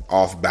those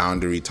off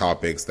boundary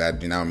topics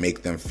that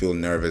make them feel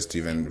nervous to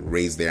even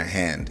raise their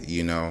hand,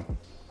 Yeah.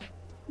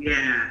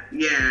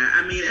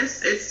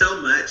 It's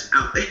so much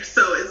out there.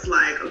 So it's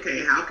like,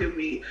 okay, how can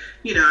we,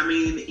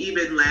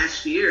 even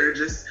last year,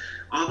 just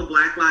all the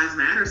Black Lives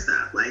Matter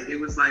stuff. Like, it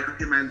was like,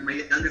 okay, my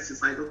youngest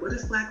is like, well, what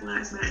is Black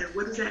Lives Matter?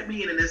 What does that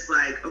mean? And it's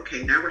like,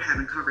 okay, now we're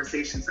having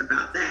conversations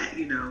about that,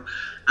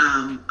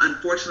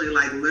 Unfortunately,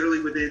 like literally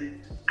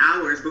within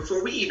hours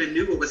before we even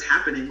knew what was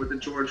happening with the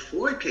George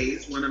Floyd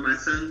case, one of my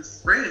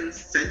son's friends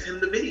sent him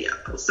the video.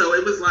 So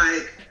it was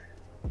like,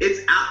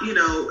 it's out,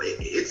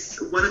 it's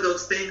one of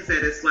those things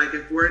that it's like,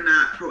 if we're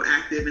not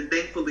proactive, and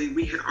thankfully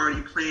we had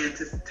already planned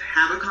to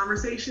have a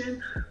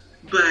conversation,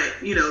 but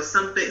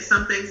some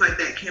things like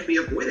that can be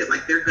avoided.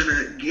 Like, they're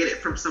gonna get it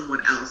from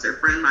someone else. Their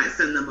friend might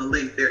send them a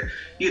link there,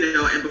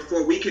 and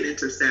before we can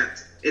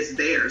intercept, it's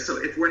there. So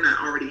if we're not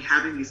already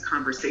having these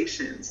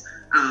conversations,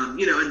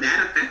 and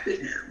that affected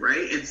him,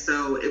 right? And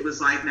so it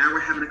was like, now we're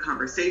having a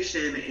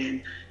conversation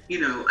and,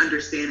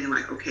 understanding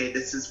like, okay,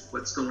 this is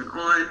what's going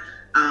on.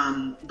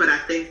 But I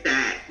think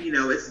that,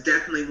 it's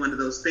definitely one of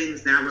those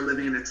things. Now we're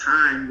living in a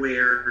time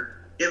where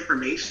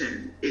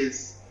information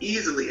is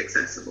easily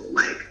accessible.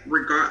 Like,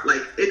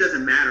 it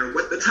doesn't matter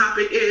what the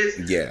topic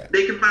is. Yeah.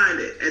 They can find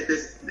it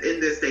in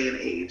this day and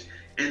age.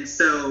 And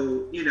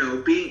so,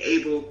 being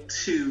able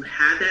to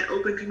have that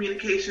open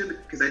communication,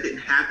 because I didn't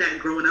have that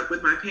growing up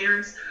with my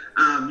parents,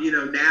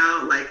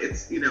 now, like,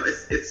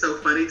 it's so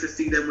funny to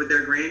see them with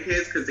their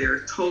grandkids because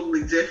they're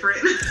totally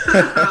different.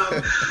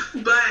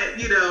 But,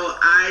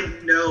 I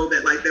know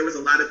that, like, there was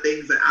a lot of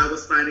things that I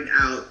was finding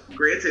out.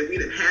 Granted, we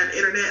didn't have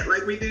internet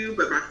like we do,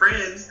 but my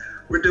friends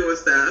were doing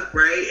stuff,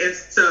 right? And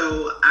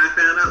so I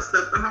found out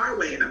stuff the hard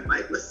way. And I'm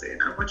like, listen,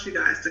 I want you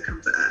guys to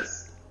come to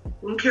us.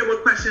 We don't care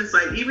what questions,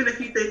 like, even if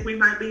you think we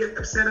might be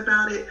upset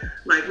about it,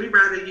 like, we'd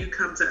rather you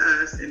come to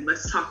us and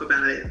let's talk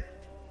about it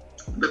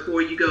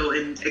before you go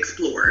and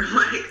explore.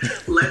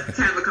 Like, let's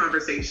have a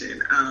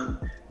conversation.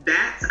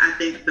 That's, I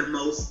think, the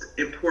most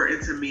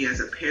important to me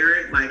as a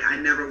parent. Like, I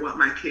never want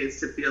my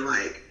kids to feel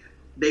like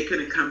they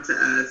couldn't come to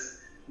us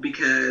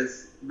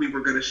because we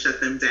were going to shut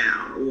them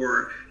down,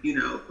 or,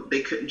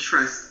 they couldn't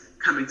trust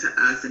coming to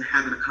us and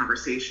having a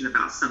conversation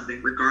about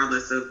something,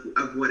 regardless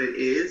of what it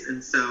is.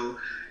 And so,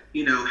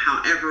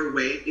 however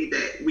way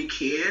that we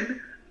can,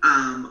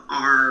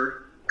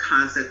 our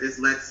concept is,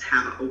 let's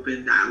have an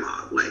open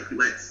dialogue.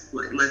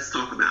 Let's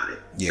talk about it.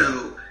 Yeah.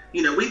 So,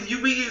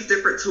 we use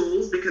different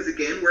tools because,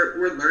 again,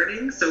 we're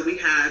learning. So we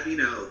have,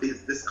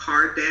 this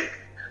card deck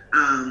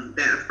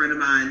that a friend of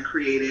mine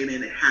created,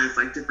 and it has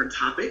like different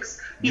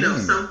topics,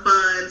 some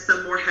fun,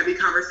 some more heavy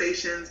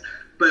conversations.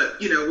 But,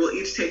 we'll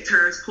each take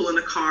turns pulling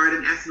a card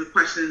and asking a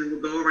question, and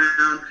we'll go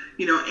around,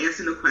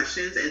 answering the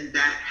questions, and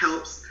that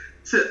helps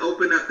to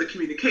open up the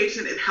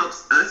communication. It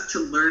helps us to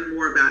learn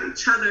more about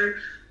each other.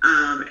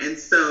 And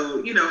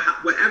so,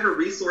 whatever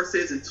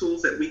resources and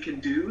tools that we can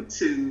do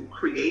to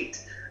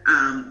create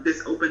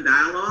this open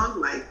dialogue,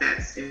 like,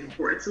 that's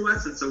important to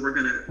us. And so we're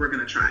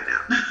gonna try it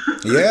out.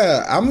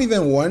 Yeah, I'm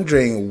even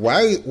wondering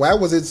why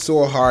was it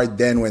so hard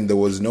then when there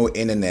was no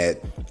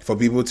internet for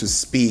people to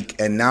speak,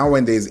 and now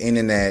when there's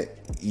internet,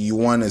 you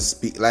want to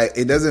speak? Like,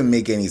 it doesn't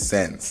make any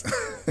sense.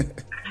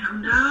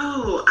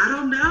 I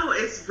don't know.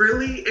 It's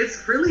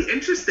really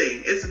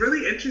interesting. It's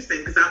really interesting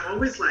because I'm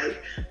always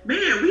like,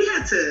 man, we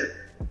had to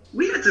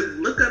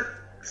look up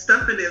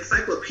stuff in the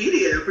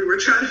encyclopedia if we were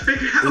trying to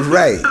figure out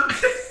right.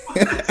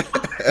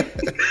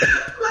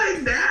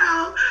 Like,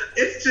 now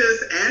it's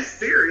just ask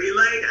Siri.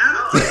 Like, I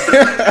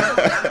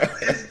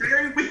don't it's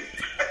very weird.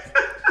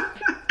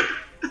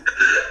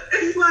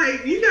 It's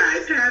like, you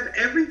guys have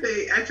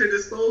everything at your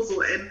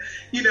disposal, and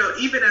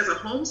even as a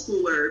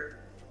homeschooler,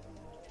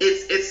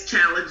 it's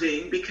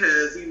challenging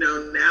because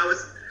now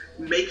it's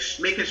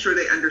making sure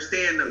they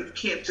understand that you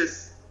can't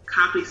just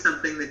copy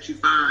something that you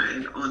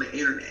find on the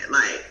internet.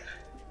 Like,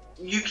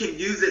 you can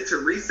use it to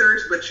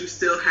research, but you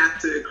still have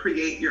to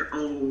create your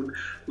own,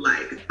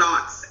 like,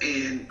 thoughts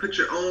and put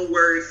your own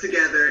words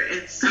together.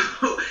 And so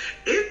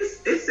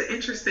it's an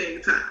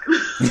interesting time.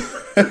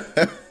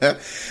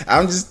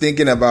 I'm just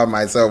thinking about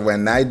myself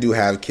when I do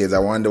have kids. I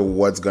wonder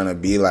what's gonna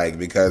be like,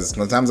 because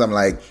sometimes I'm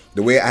like,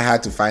 the way I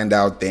had to find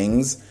out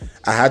things,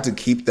 I had to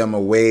keep them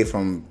away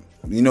from,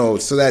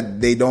 so that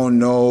they don't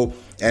know.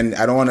 And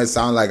I don't want to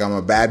sound like I'm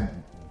a bad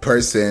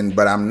person,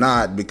 but I'm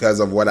not, because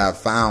of what I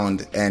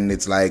found. And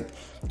it's like,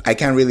 I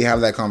can't really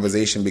have that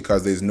conversation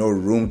because there's no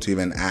room to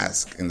even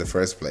ask in the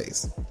first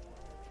place.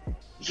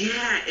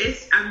 Yeah,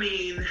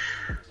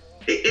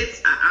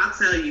 I'll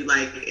tell you,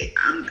 like,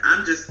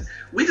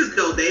 we just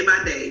go day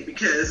by day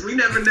because we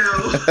never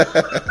know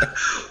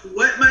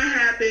what might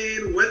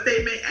happen, what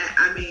they may,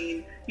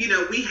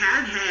 we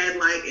had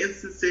like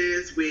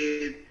instances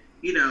with,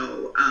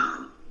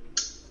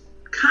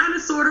 kind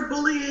of sort of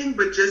bullying,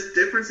 but just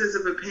differences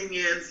of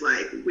opinions,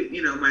 like,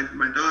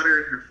 my daughter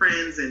and her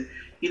friends, and,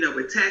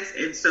 with text.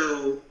 And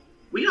so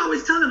we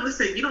always tell them,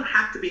 listen, you don't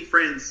have to be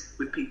friends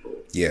with people.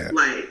 Yeah.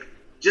 Like,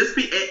 just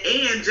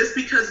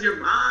because your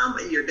mom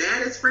and your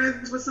dad is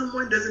friends with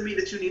someone doesn't mean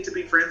that you need to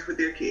be friends with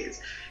their kids.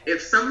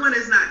 If someone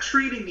is not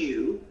treating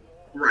you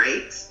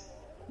right,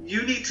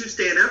 you need to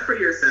stand up for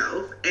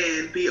yourself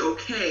and be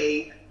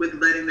okay with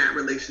letting that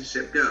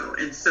relationship go.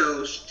 And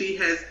so she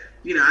has,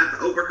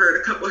 I've overheard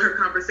a couple of her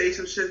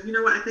conversations. She said,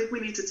 what, I think we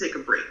need to take a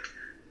break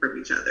from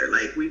each other.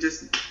 Like, we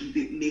just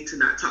need to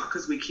not talk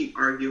because we keep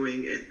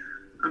arguing. And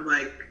I'm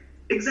like,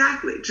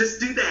 exactly, just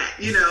do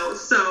that,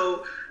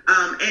 So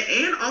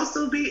And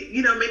also be,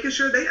 making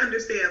sure they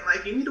understand,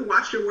 like, you need to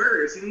watch your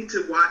words. You need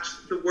to watch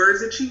the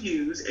words that you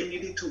use, and you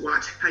need to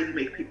watch how you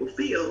make people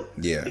feel.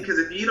 Yeah. Because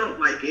if you don't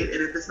like it,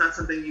 and if it's not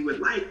something you would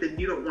like, then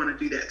you don't want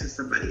to do that to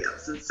somebody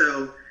else. And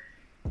so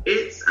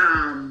it's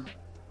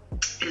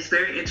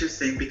very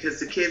interesting because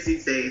the kids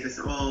these days, it's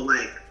all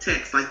like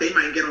text. Like, they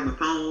might get on the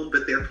phone,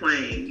 but they're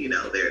playing,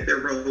 their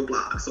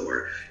Roblox,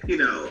 or,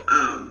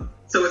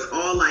 so it's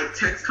all like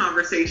text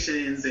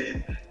conversations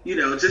and,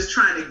 just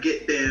trying to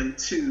get them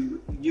to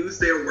use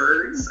their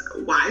words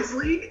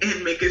wisely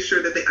and making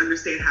sure that they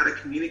understand how to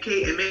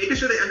communicate, and making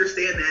sure they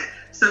understand that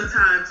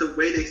sometimes the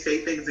way they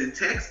say things in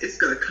text, it's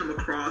going to come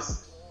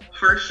across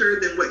harsher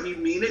than what you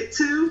mean it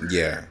to.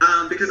 Yeah.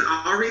 Because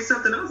I'll read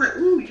something, I was like,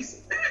 ooh, you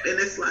see that? And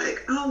it's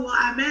like, oh, well,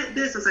 I meant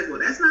this. I was like, well,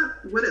 that's not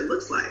what it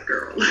looks like,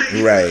 girl. Like,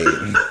 right.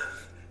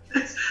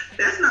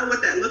 that's not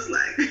what that looks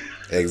like.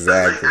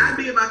 Exactly. I'd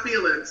be in my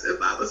feelings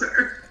if I was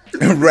her.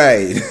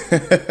 Right.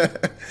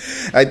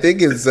 I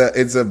think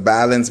it's a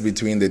balance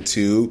between the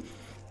two,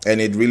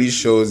 and it really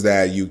shows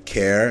that you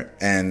care,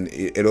 and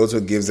it also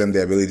gives them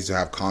the ability to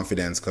have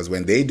confidence, because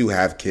when they do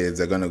have kids,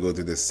 they're going to go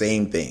through the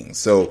same thing.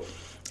 So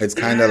it's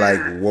kind of like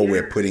what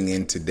we're putting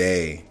in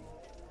today.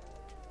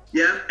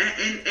 Yeah,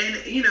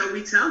 and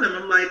we tell them,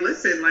 I'm like,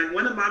 listen, like,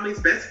 one of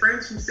mommy's best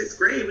friends from 6th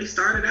grade, we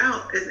started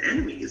out as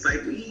enemies.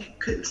 Like, we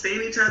couldn't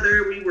stand each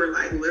other. We were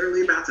like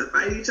literally about to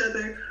fight each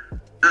other.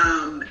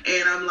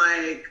 And I'm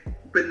like,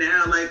 but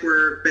now, like,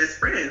 we're best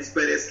friends.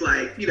 But it's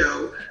like, you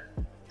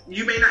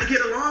may not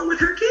get along with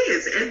her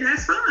kids, and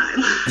that's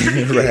fine.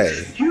 Like,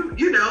 right.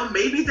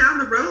 Maybe down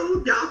the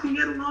road y'all can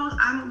get along.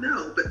 I don't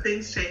know, but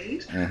things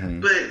change. Mm-hmm.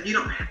 But you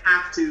don't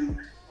have to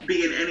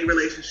be in any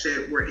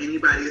relationship where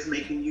anybody is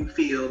making you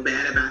feel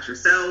bad about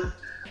yourself,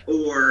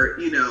 or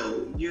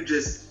you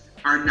just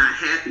are not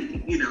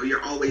happy.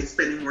 You're always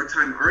spending more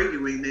time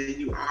arguing than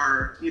you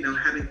are,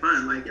 having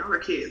fun. Like, y'all are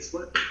kids.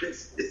 What?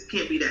 This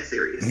can't be that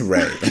serious.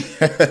 Right.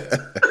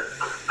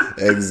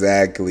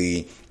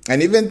 Exactly.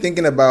 And even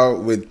thinking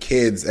about with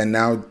kids, and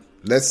now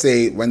let's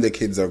say when the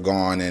kids are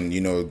gone, and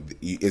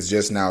it's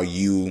just now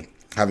you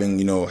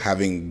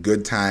having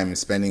good time,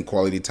 spending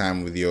quality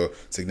time with your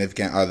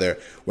significant other.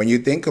 When you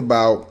think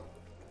about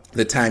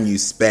the time you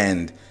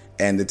spend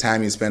and the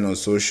time you spend on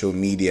social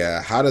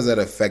media, how does that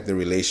affect the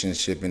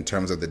relationship in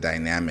terms of the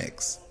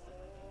dynamics?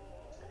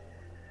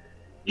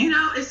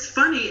 It's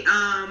funny.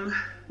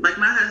 Like,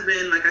 my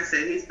husband, like I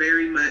said, he's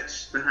very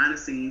much behind the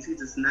scenes. He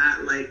does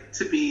not like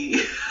to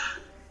be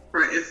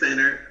front and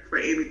center for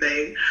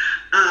anything.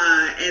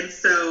 And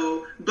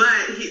so,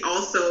 but he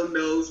also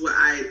knows what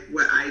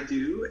I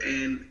do,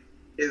 and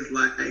is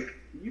like,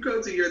 you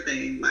go do your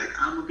thing. Like,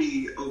 I'm gonna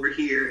be over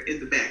here in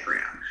the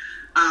background.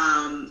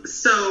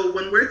 So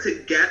when we're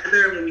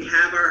together, when we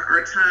have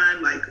our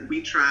time, like,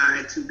 we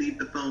try to leave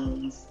the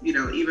phones,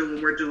 even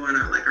when we're doing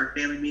our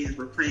family meetings,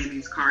 we're playing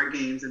these card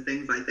games and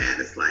things like that.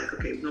 It's like,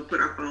 okay, we're gonna put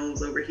our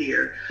phones over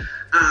here.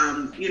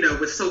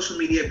 With social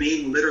media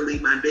being literally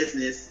my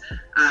business,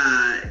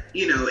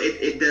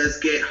 it does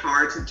get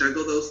hard to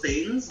juggle those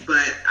things,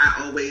 but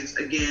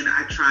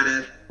I try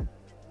to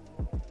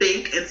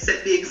think and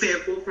set the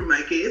example for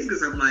my kids,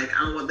 because I'm like,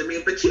 I don't want them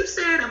in. But you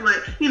said, I'm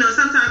like,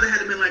 sometimes I had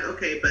to be like,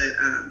 okay,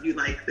 but you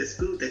like this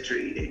food that you're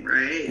eating,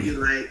 right? You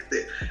like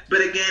the,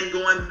 but again,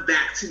 going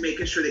back to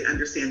making sure they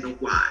understand the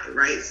why,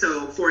 right?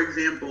 So, for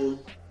example,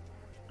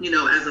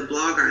 as a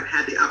blogger, I've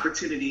had the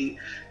opportunity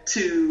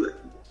to,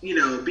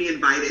 be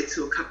invited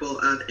to a couple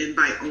of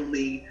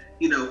invite-only,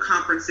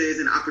 conferences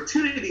and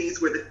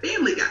opportunities where the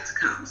family got to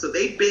come. So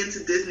they've been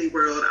to Disney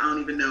World, I don't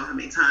even know how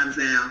many times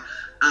now,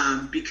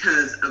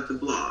 because of the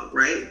blog,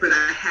 right? But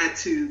I had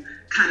to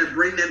kind of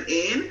bring them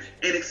in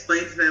and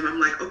explain to them, I'm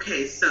like,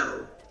 okay,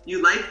 so you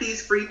like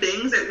these free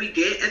things that we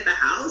get at the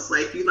house?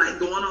 Like, you like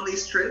going on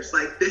these trips?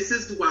 Like, this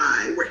is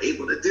why we're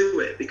able to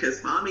do it,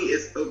 because mommy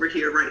is over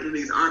here writing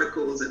these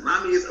articles, and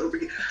mommy is over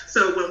here.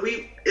 So when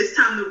it's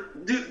time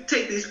to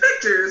take these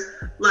pictures,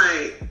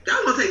 like,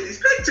 y'all want to take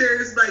these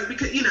pictures, like,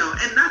 because,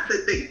 and not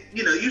that they,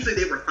 usually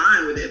they were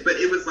fine with it, but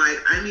it was like,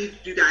 I need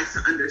you guys to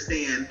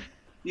understand,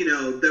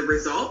 the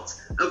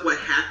result of what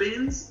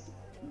happens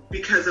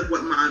because of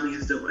what mommy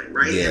is doing,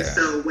 right? Yeah. And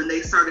so when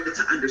they started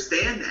to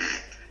understand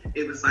that,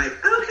 it was like,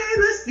 okay,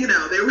 let's, there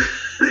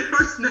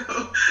was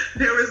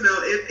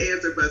no ifs,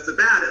 ands, or buts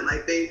about it.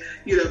 Like, they've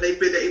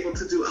been able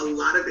to do a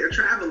lot of their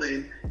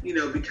traveling,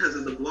 because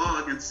of the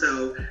blog. And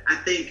so I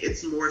think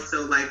it's more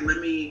so like,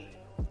 let me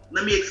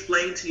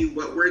explain to you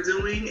what we're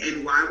doing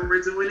and why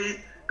we're doing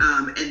it.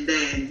 And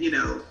then,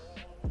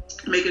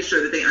 making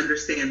sure that they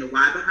understand the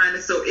why behind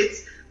it. So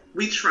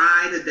we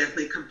try to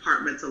definitely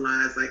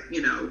compartmentalize, like,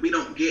 we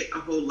don't get a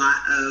whole lot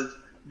of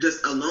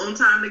just alone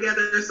time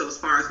together. So as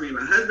far as me and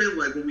my husband,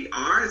 like, when we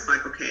are, it's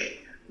like, okay,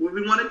 what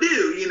we want to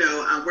do,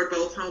 we're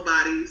both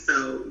homebodies.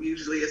 So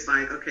usually it's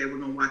like, okay, we're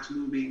going to watch a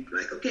movie.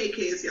 Like, okay,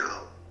 kids,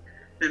 y'all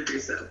fend for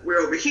yourself. We're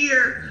over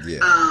here. Yeah.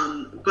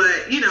 But,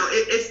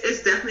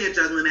 it's definitely a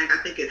juggling act.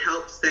 I think it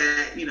helps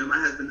that, my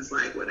husband is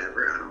like,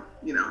 whatever,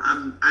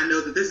 I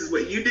know that this is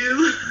what you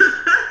do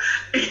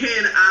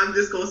and I'm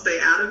just going to stay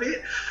out of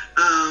it.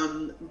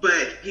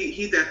 But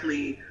he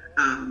definitely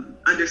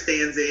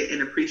understands it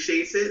and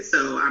appreciates it.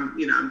 So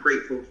I'm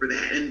grateful for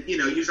that. And,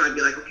 usually I'd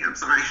be like, okay, I'm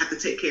sorry, I have to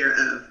take care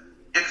of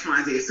X, Y,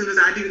 and Z. As soon as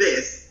I do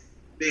this,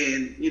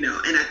 then,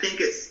 and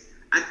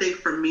I think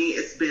for me,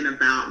 it's been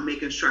about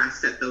making sure I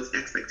set those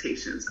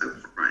expectations up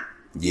front.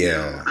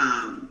 Yeah.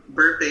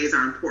 Birthdays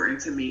are important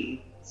to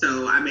me.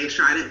 So I made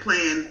sure I didn't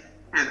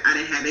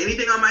have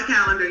anything on my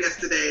calendar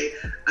yesterday,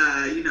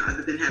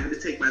 other than having to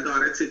take my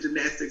daughter to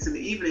gymnastics in the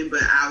evening.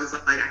 But I was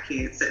like, I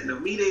can't set no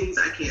meetings.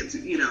 I can't do,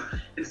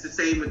 and it's the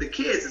same with the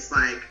kids. It's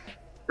like,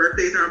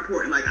 birthdays are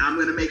important. Like, I'm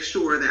going to make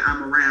sure that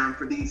I'm around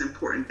for these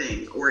important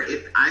things. Or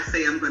if I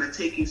say I'm going to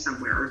take you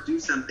somewhere or do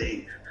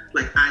something,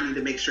 like, I need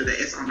to make sure that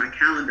it's on my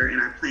calendar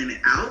and I plan it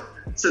out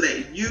so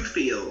that you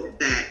feel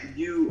that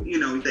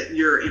that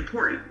you're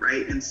important,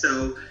 right? And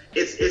so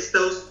it's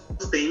those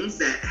things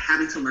that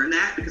having to learn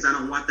that, because I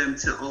don't want them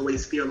to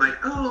always feel like,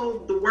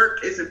 oh, the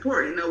work is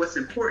important. No, it's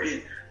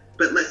important,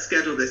 but let's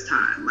schedule this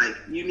time. Like,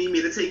 you need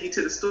me to take you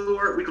to the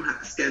store, we're going to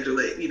have to schedule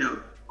it,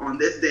 on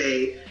this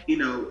day,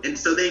 and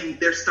so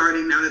they're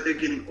starting, now that they're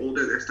getting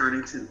older, they're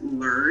starting to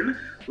learn,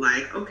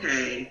 like,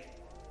 okay,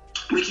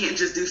 we can't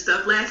just do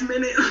stuff last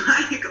minute,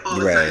 like all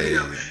the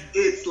time,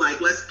 It's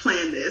like, let's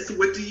plan this.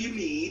 What do you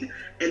need?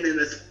 And then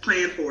let's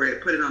plan for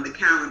it, put it on the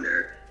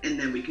calendar, and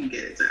then we can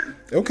get it done.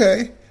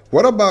 Okay.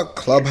 What about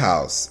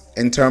Clubhouse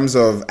in terms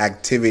of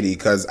activity?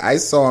 Because I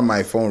saw on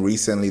my phone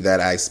recently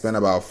that I spent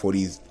about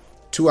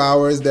 42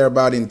 hours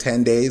thereabout in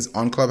 10 days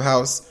on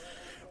Clubhouse,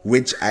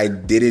 which I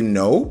didn't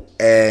know.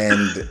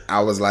 And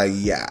I was like,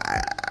 yeah,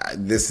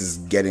 this is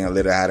getting a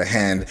little out of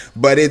hand.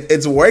 But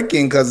it's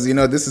working because,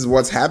 this is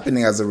what's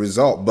happening as a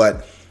result.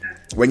 But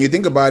when you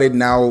think about it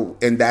now,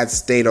 in that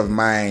state of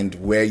mind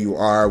where you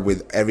are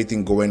with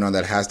everything going on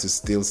that has to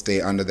still stay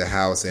under the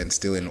house and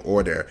still in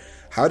order,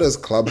 how does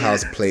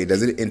Clubhouse play?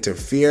 Does it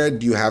interfere?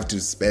 Do you have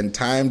to spend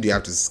time? Do you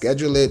have to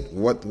schedule it?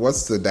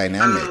 What's the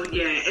dynamic? Oh,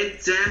 yeah,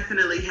 it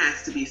definitely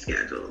has to be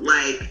scheduled.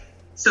 Like,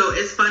 so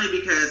it's funny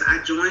because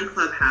I joined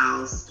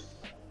Clubhouse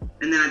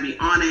and then I'd be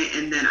on it,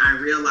 and then I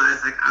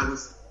realized, like, I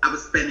was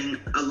spending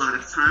a lot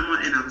of time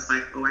on it, and I was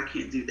like, oh, I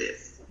can't do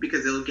this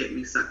because it'll get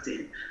me sucked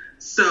in.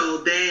 So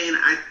then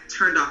I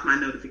turned off my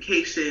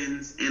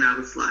notifications, and I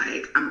was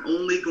like, I'm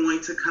only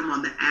going to come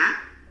on the app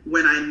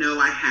when I know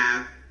I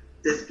have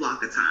this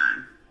block of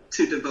time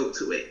to devote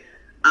to it.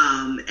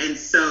 And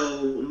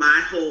so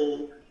my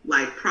whole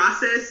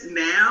process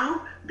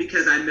now,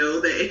 because I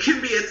know that it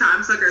can be a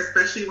time sucker,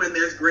 especially when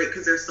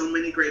because there's so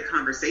many great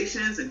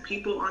conversations and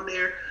people on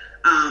there.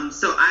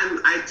 So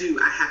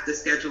I have to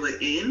schedule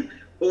it in.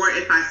 Or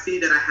if I see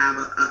that I have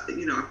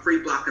a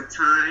free block of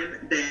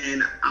time,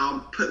 then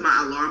I'll put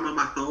my alarm on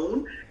my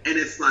phone, and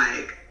it's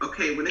like,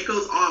 okay, when it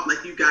goes off,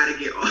 like, you got to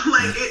get off.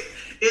 Like,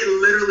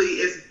 it literally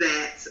is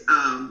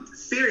that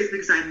serious,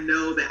 because I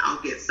know that I'll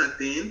get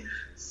sucked in.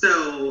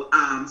 So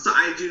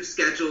I do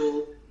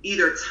schedule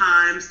either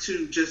times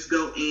to just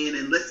go in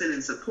and listen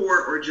and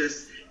support, or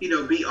just,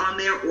 be on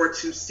there, or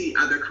to see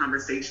other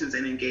conversations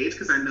and engage,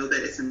 because I know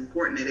that it's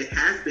important, and it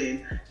has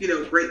been,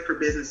 great for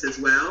business as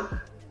well.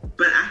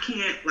 But I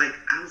can't,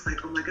 I was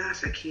like, oh my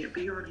gosh, I can't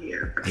be on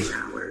here for 8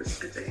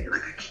 hours a day.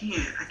 Like, I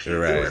can't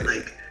do it.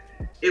 Like,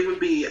 it would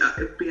be a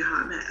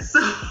hot mess. So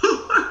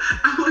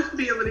I wouldn't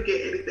be able to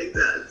get anything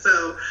done.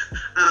 So,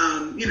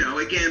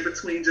 again,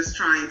 between just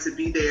trying to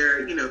be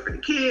there, for the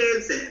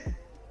kids, and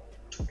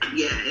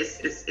yeah,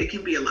 it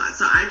can be a lot.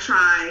 So I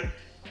try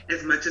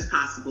as much as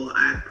possible.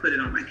 I put it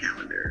on my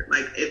calendar.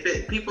 Like,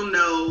 people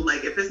know,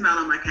 like, if it's not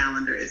on my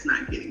calendar, it's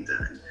not getting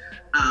done.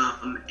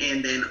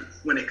 And then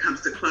when it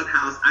comes to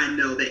Clubhouse, I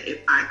know that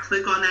if I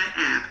click on that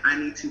app, I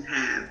need to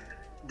have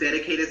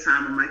dedicated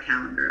time on my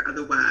calendar.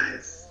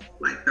 Otherwise,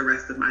 like, the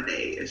rest of my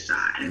day is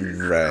shot, and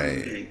then I don't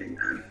get anything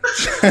done.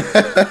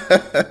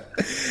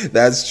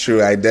 That's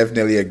true. I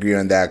definitely agree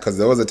on that, because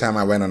there was a time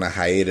I went on a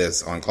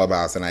hiatus on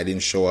Clubhouse and I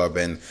didn't show up,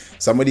 and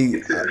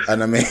somebody,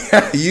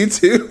 you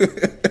too?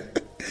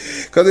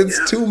 Because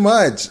it's too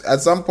much.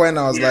 At some point,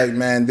 I was like,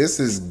 man, this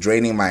is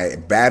draining my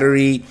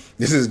battery.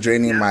 This is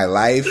draining my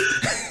life.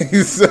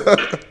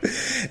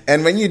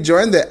 And when you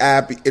join the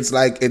app, it's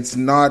like, it's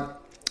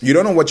not, you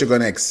don't know what you're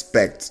going to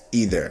expect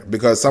either,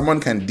 because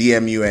someone can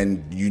DM you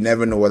and you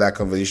never know what that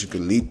conversation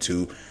could lead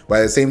to.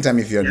 But at the same time,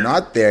 if you're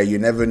not there, you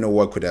never know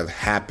what could have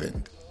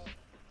happened.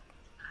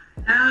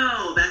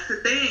 No, that's the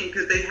thing,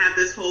 because they have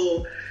this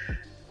whole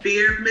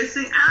fear of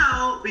missing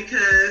out,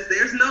 because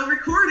there's no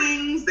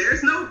recordings,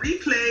 there's no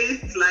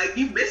replays. Like,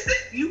 you miss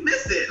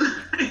it.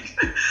 Like,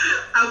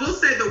 I will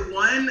say the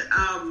one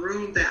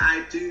room that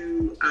I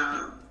do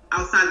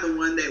outside of the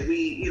one that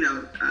we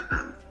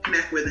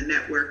connect with and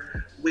network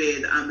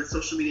with, the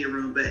social media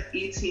room, but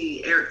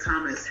Eric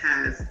Thomas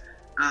has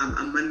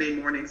a Monday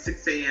morning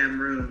 6 a.m.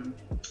 room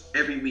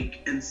every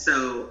week, and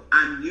so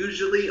I'm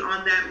usually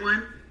on that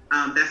one.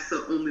 That's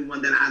the only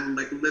one that I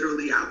like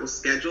literally I will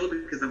schedule,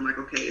 because I'm like,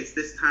 okay, it's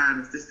this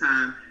time.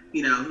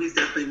 You know, he's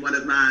definitely one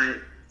of my,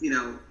 you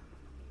know,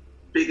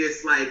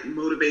 biggest like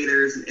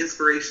motivators and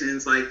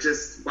inspirations, like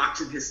just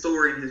watching his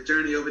story and his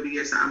journey over the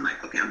years. So I'm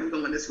like, okay, I'm gonna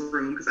go in this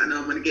room because I know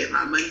I'm gonna get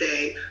my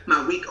Monday,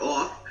 my week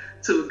off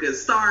to a good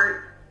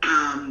start.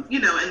 You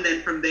know, and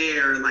then from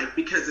there, like,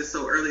 because it's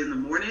so early in the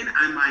morning,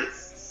 I might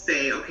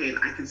say, okay,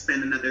 I can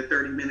spend another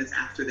 30 minutes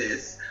after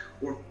this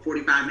or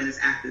 45 minutes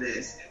after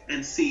this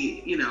and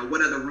see, you know,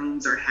 what other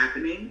rooms are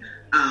happening.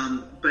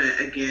 But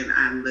again,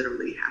 I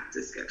literally have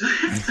to schedule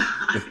that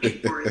time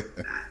for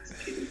that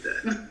to be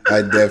done.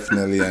 I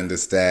definitely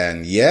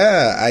understand.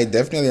 Yeah, I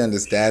definitely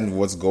understand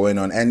what's going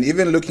on. And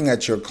even looking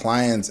at your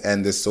clients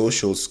and the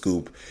social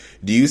scoop,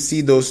 do you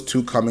see those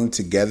two coming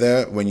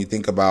together when you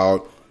think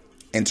about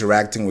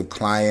interacting with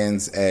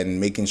clients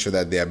and making sure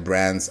that their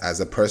brands as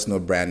a personal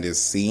brand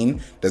is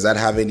seen? Does that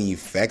have any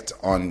effect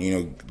on, you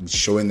know,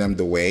 showing them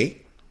the way?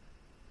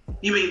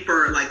 You mean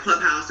for like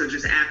Clubhouse or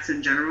just apps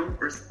in general?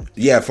 Or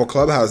yeah, for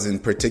Clubhouse in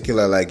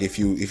particular, like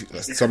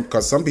because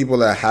some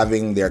people are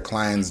having their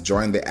clients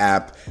join the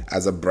app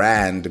as a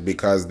brand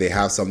because they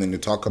have something to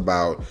talk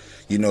about.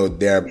 You know,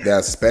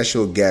 they're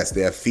special guests,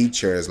 they're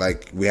features.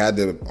 Like we had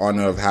the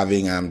honor of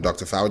having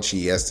Dr.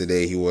 Fauci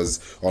yesterday. He was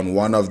on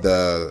one of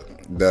the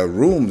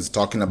rooms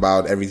talking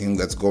about everything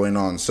that's going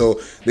on.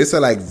 So these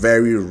are like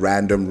very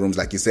random rooms.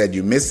 Like you said,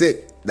 you miss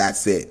it,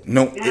 that's it.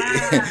 No.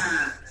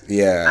 Yeah.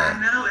 Yeah. I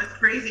know, it's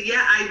crazy.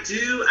 Yeah, I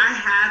do. I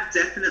have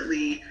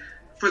definitely,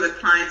 for the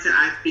clients that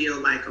I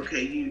feel like,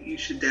 okay, you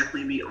should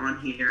definitely be on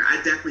here, I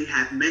definitely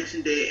have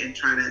mentioned it and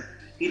try to,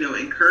 you know,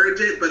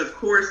 encourage it. But of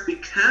course,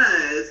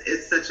 because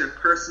it's such a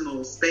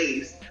personal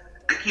space,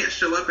 I can't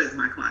show up as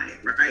my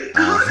client, right?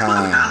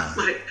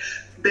 Like,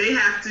 they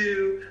have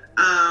to,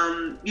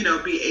 you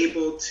know, be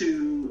able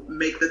to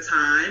make the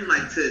time,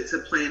 like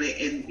to plan it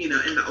in, you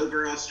know, in the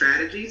overall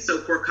strategy.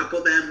 So for a couple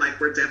of them, like,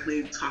 we're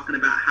definitely talking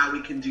about how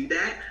we can do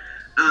that.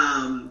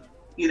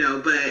 You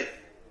know, but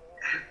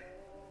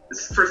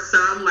for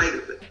some, like,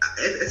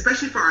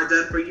 especially for our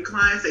Done For You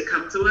clients, they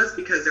come to us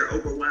because they're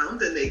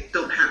overwhelmed and they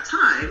don't have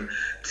time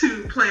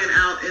to plan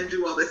out and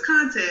do all this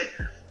content.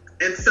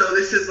 And so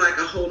this is like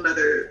a whole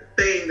nother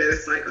thing that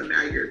it's like, oh,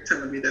 now you're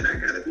telling me that I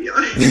gotta be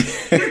on it.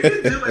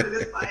 And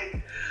it's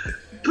like,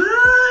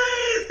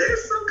 but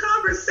there's some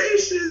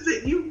conversations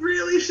that you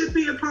really should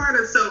be a part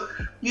of. So,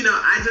 you know,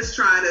 I just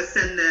try to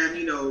send them,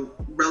 you know,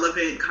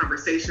 relevant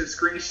conversation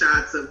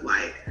screenshots of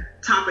like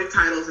topic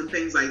titles and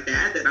things like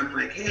that I'm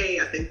like, hey,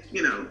 I think,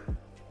 you know,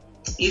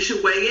 you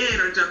should weigh in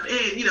or jump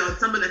in. You know,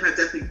 some of them have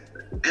definitely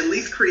at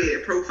least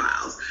created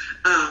profiles,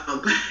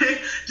 but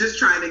just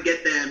trying to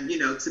get them, you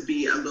know, to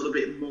be a little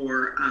bit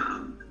more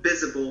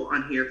visible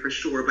on here for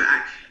sure. But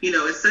you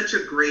know, it's such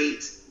a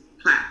great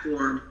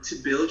platform to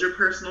build your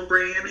personal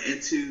brand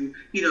and to,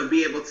 you know,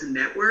 be able to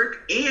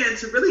network and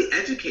to really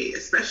educate,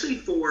 especially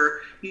for,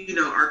 you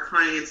know, our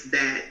clients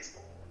that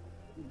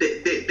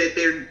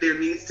there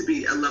needs to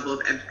be a level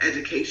of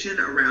education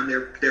around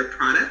their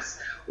products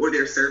or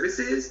their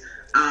services.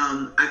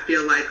 I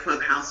feel like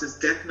Clubhouse is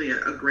definitely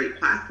a great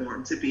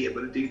platform to be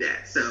able to do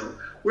that. So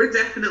we're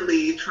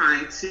definitely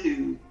trying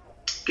to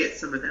get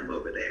some of them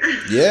over there.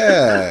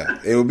 Yeah,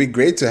 it would be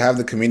great to have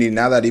the community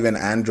now that even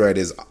Android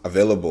is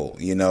available,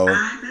 you know.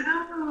 I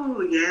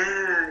know,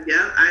 yeah.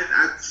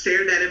 I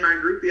shared that in my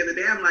group the other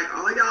day. I'm like,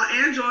 all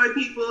y'all Android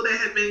people that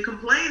have been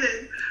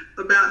complaining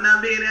about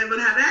not being able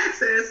to have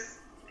access,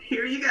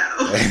 here you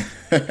go.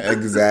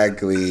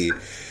 Exactly.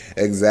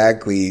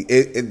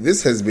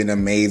 This has been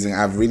amazing.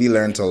 I've really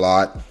learned a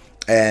lot.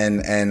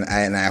 And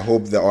I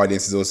hope the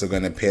audience is also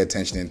going to pay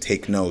attention and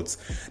take notes.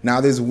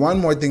 Now, there's one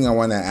more thing I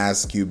want to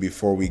ask you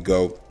before we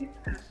go.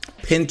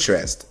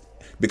 Pinterest.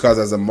 Because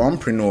as a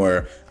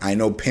mompreneur, I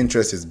know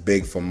Pinterest is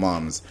big for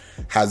moms.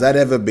 Has that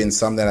ever been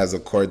something that has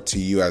occurred to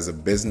you as a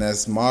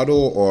business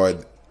model, or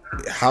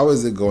how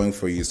is it going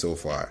for you so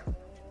far?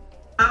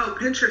 Oh,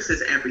 Pinterest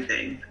is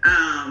everything.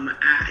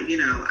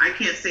 I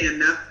can't say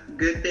enough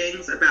good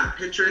things about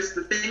Pinterest.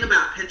 The thing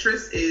about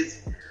Pinterest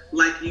is,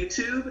 like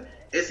YouTube,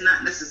 it's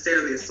not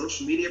necessarily a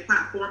social media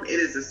platform. It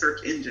is a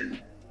search engine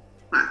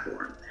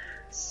platform.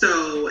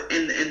 So,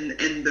 and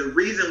the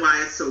reason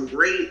why it's so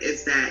great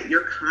is that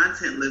your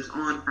content lives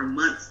on for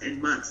months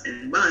and months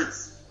and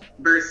months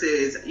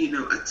versus, you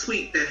know, a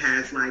tweet that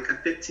has like a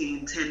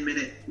 10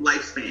 minute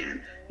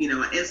lifespan, you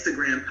know, an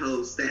Instagram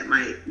post that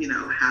might, you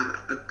know, have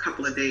a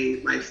couple of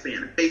day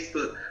lifespan, a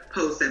Facebook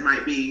post that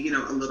might be, you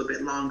know, a little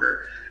bit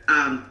longer.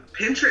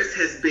 Pinterest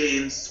has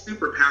been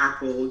super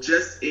powerful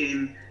just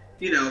in,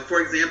 you know,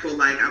 for example,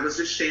 like I was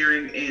just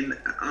sharing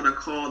on a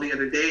call the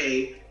other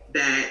day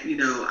that, you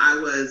know, I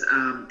was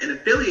an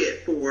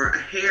affiliate for a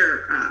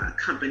hair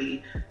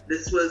company.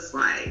 This was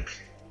like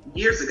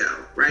years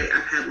ago, right?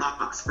 I've had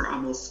locks for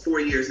almost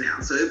 4 years now.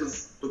 So it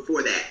was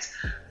before that.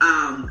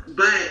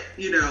 But,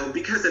 you know,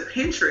 because of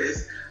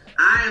Pinterest,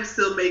 I am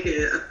still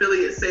making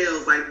affiliate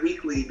sales like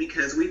weekly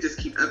because we just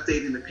keep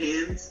updating the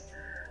pins.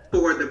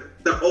 for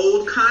the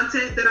old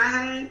content that I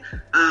had.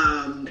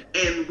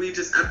 And we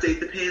just update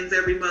the pins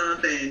every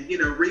month and, you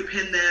know,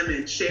 repin them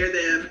and share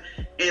them.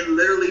 And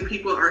literally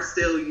people are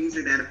still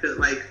using that. I feel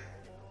like,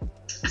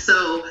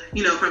 so,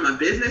 you know, from a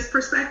business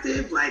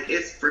perspective, like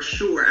it's for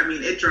sure, I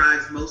mean, it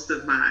drives most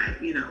of my,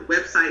 you know,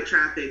 website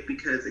traffic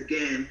because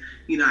again,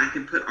 you know, I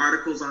can put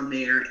articles on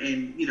there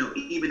and, you know,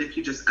 even if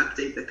you just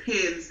update the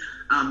pins,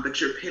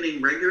 but you're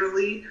pinning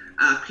regularly,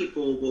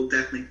 people will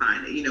definitely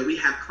find it. You know, we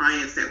have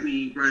clients that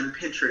we run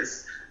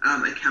Pinterest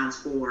accounts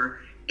for,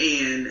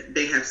 and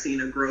they have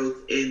seen a growth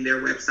in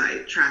their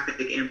website traffic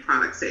and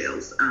product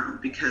sales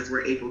because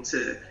we're able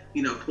to,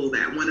 you know, pull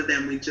that. One of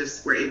them, we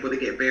just were able to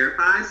get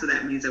verified. So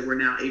that means that we're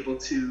now able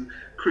to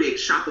create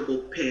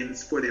shoppable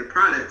pins for their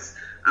products.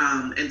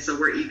 And so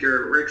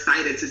we're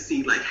excited to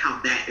see like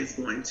how that is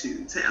going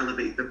to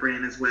elevate the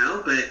brand as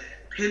well. But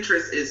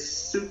Pinterest is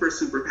super,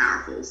 super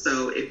powerful.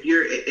 So if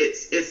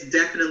it's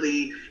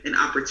definitely an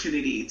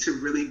opportunity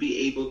to really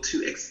be able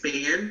to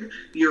expand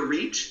your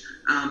reach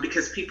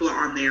because people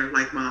are on there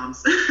like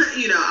moms.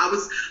 You know, I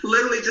was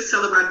literally just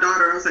telling my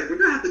daughter, I was like, we're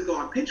gonna have to go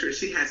on Pinterest.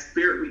 She has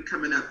Spirit Week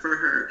coming up for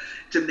her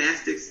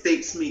gymnastics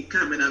states meet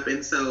coming up.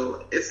 And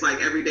so it's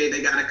like every day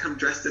they gotta come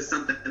dressed as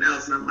something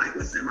else. And I'm like,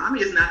 listen,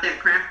 mommy is not that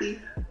crafty.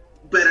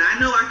 But I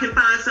know I can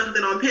find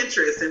something on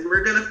Pinterest, and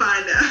we're gonna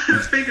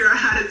figure out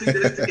how to do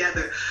this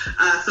together.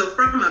 So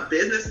from a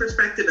business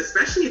perspective,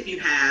 especially if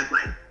you have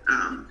like,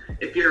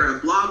 if you're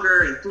a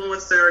blogger,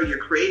 influencer, you're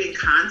creating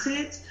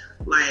content,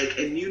 like,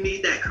 and you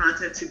need that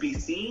content to be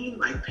seen,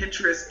 like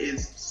Pinterest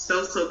is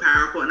so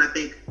powerful, and I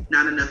think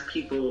not enough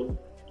people,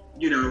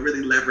 you know,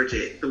 really leverage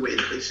it the way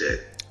that they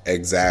should.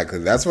 Exactly.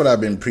 That's what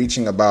I've been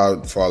preaching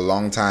about for a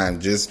long time,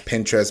 just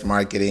Pinterest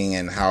marketing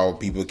and how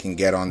people can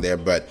get on there.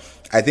 But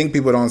I think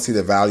people don't see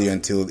the value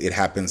until it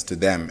happens to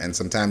them. And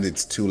sometimes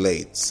it's too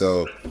late.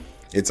 So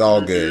it's all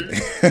good.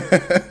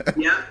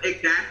 Yep,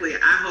 exactly.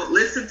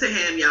 Listen to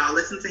him, y'all.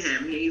 Listen to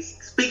him.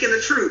 He's speaking the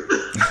truth.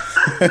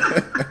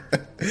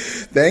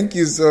 Thank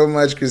you so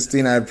much,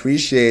 Christine. I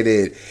appreciate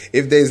it.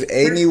 If there's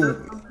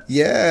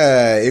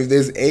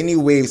any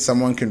way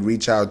someone can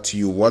reach out to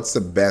you, what's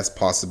the best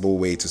possible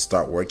way to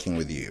start working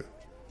with you?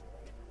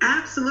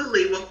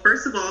 Absolutely. Well,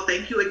 first of all,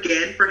 thank you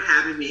again for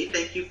having me.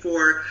 Thank you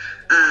for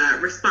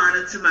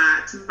responding to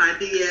my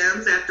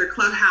DMs after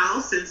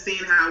Clubhouse and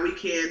seeing how we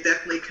can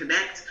definitely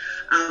connect.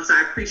 So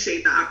I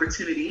appreciate the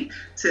opportunity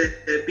to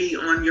be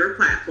on your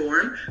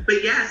platform.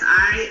 But yes,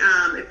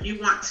 if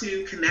you want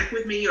to connect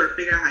with me or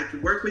figure out how you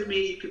can work with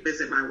me, you can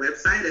visit my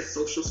website at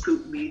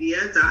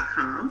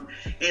socialscoopmedia.com.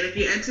 And if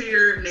you enter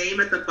your name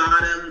and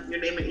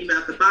email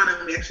at the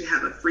bottom, we actually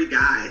have a free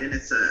guide, and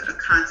it's a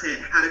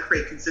how to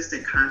create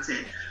consistent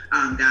content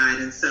guide.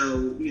 And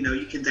so, you know,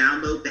 you can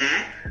download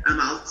that.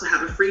 I also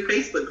have a free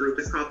Facebook group.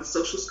 It's called The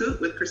Social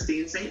Scoop with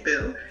Christine St.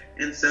 Bill.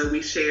 And so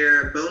we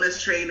share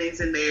bonus trainings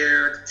in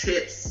there,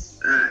 tips,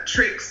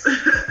 tricks,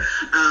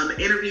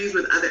 interviews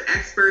with other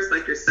experts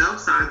like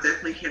yourself. So I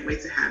definitely can't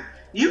wait to have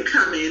you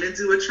come in and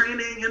do a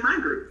training in my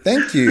group.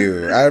 Thank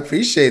you. I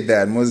appreciate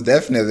that. Most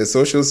definitely. The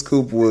Social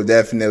Scoop will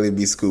definitely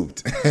be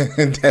scooped.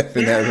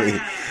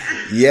 Definitely.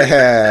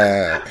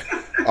 Yeah.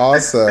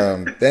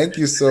 Awesome. Thank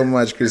you so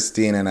much,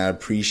 Christine, and I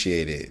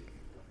appreciate it.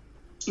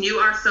 You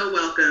are so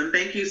welcome.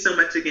 Thank you so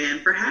much again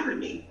for having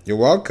me. You're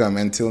welcome.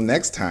 Until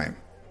next time.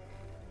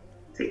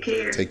 Take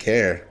care. Take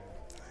care.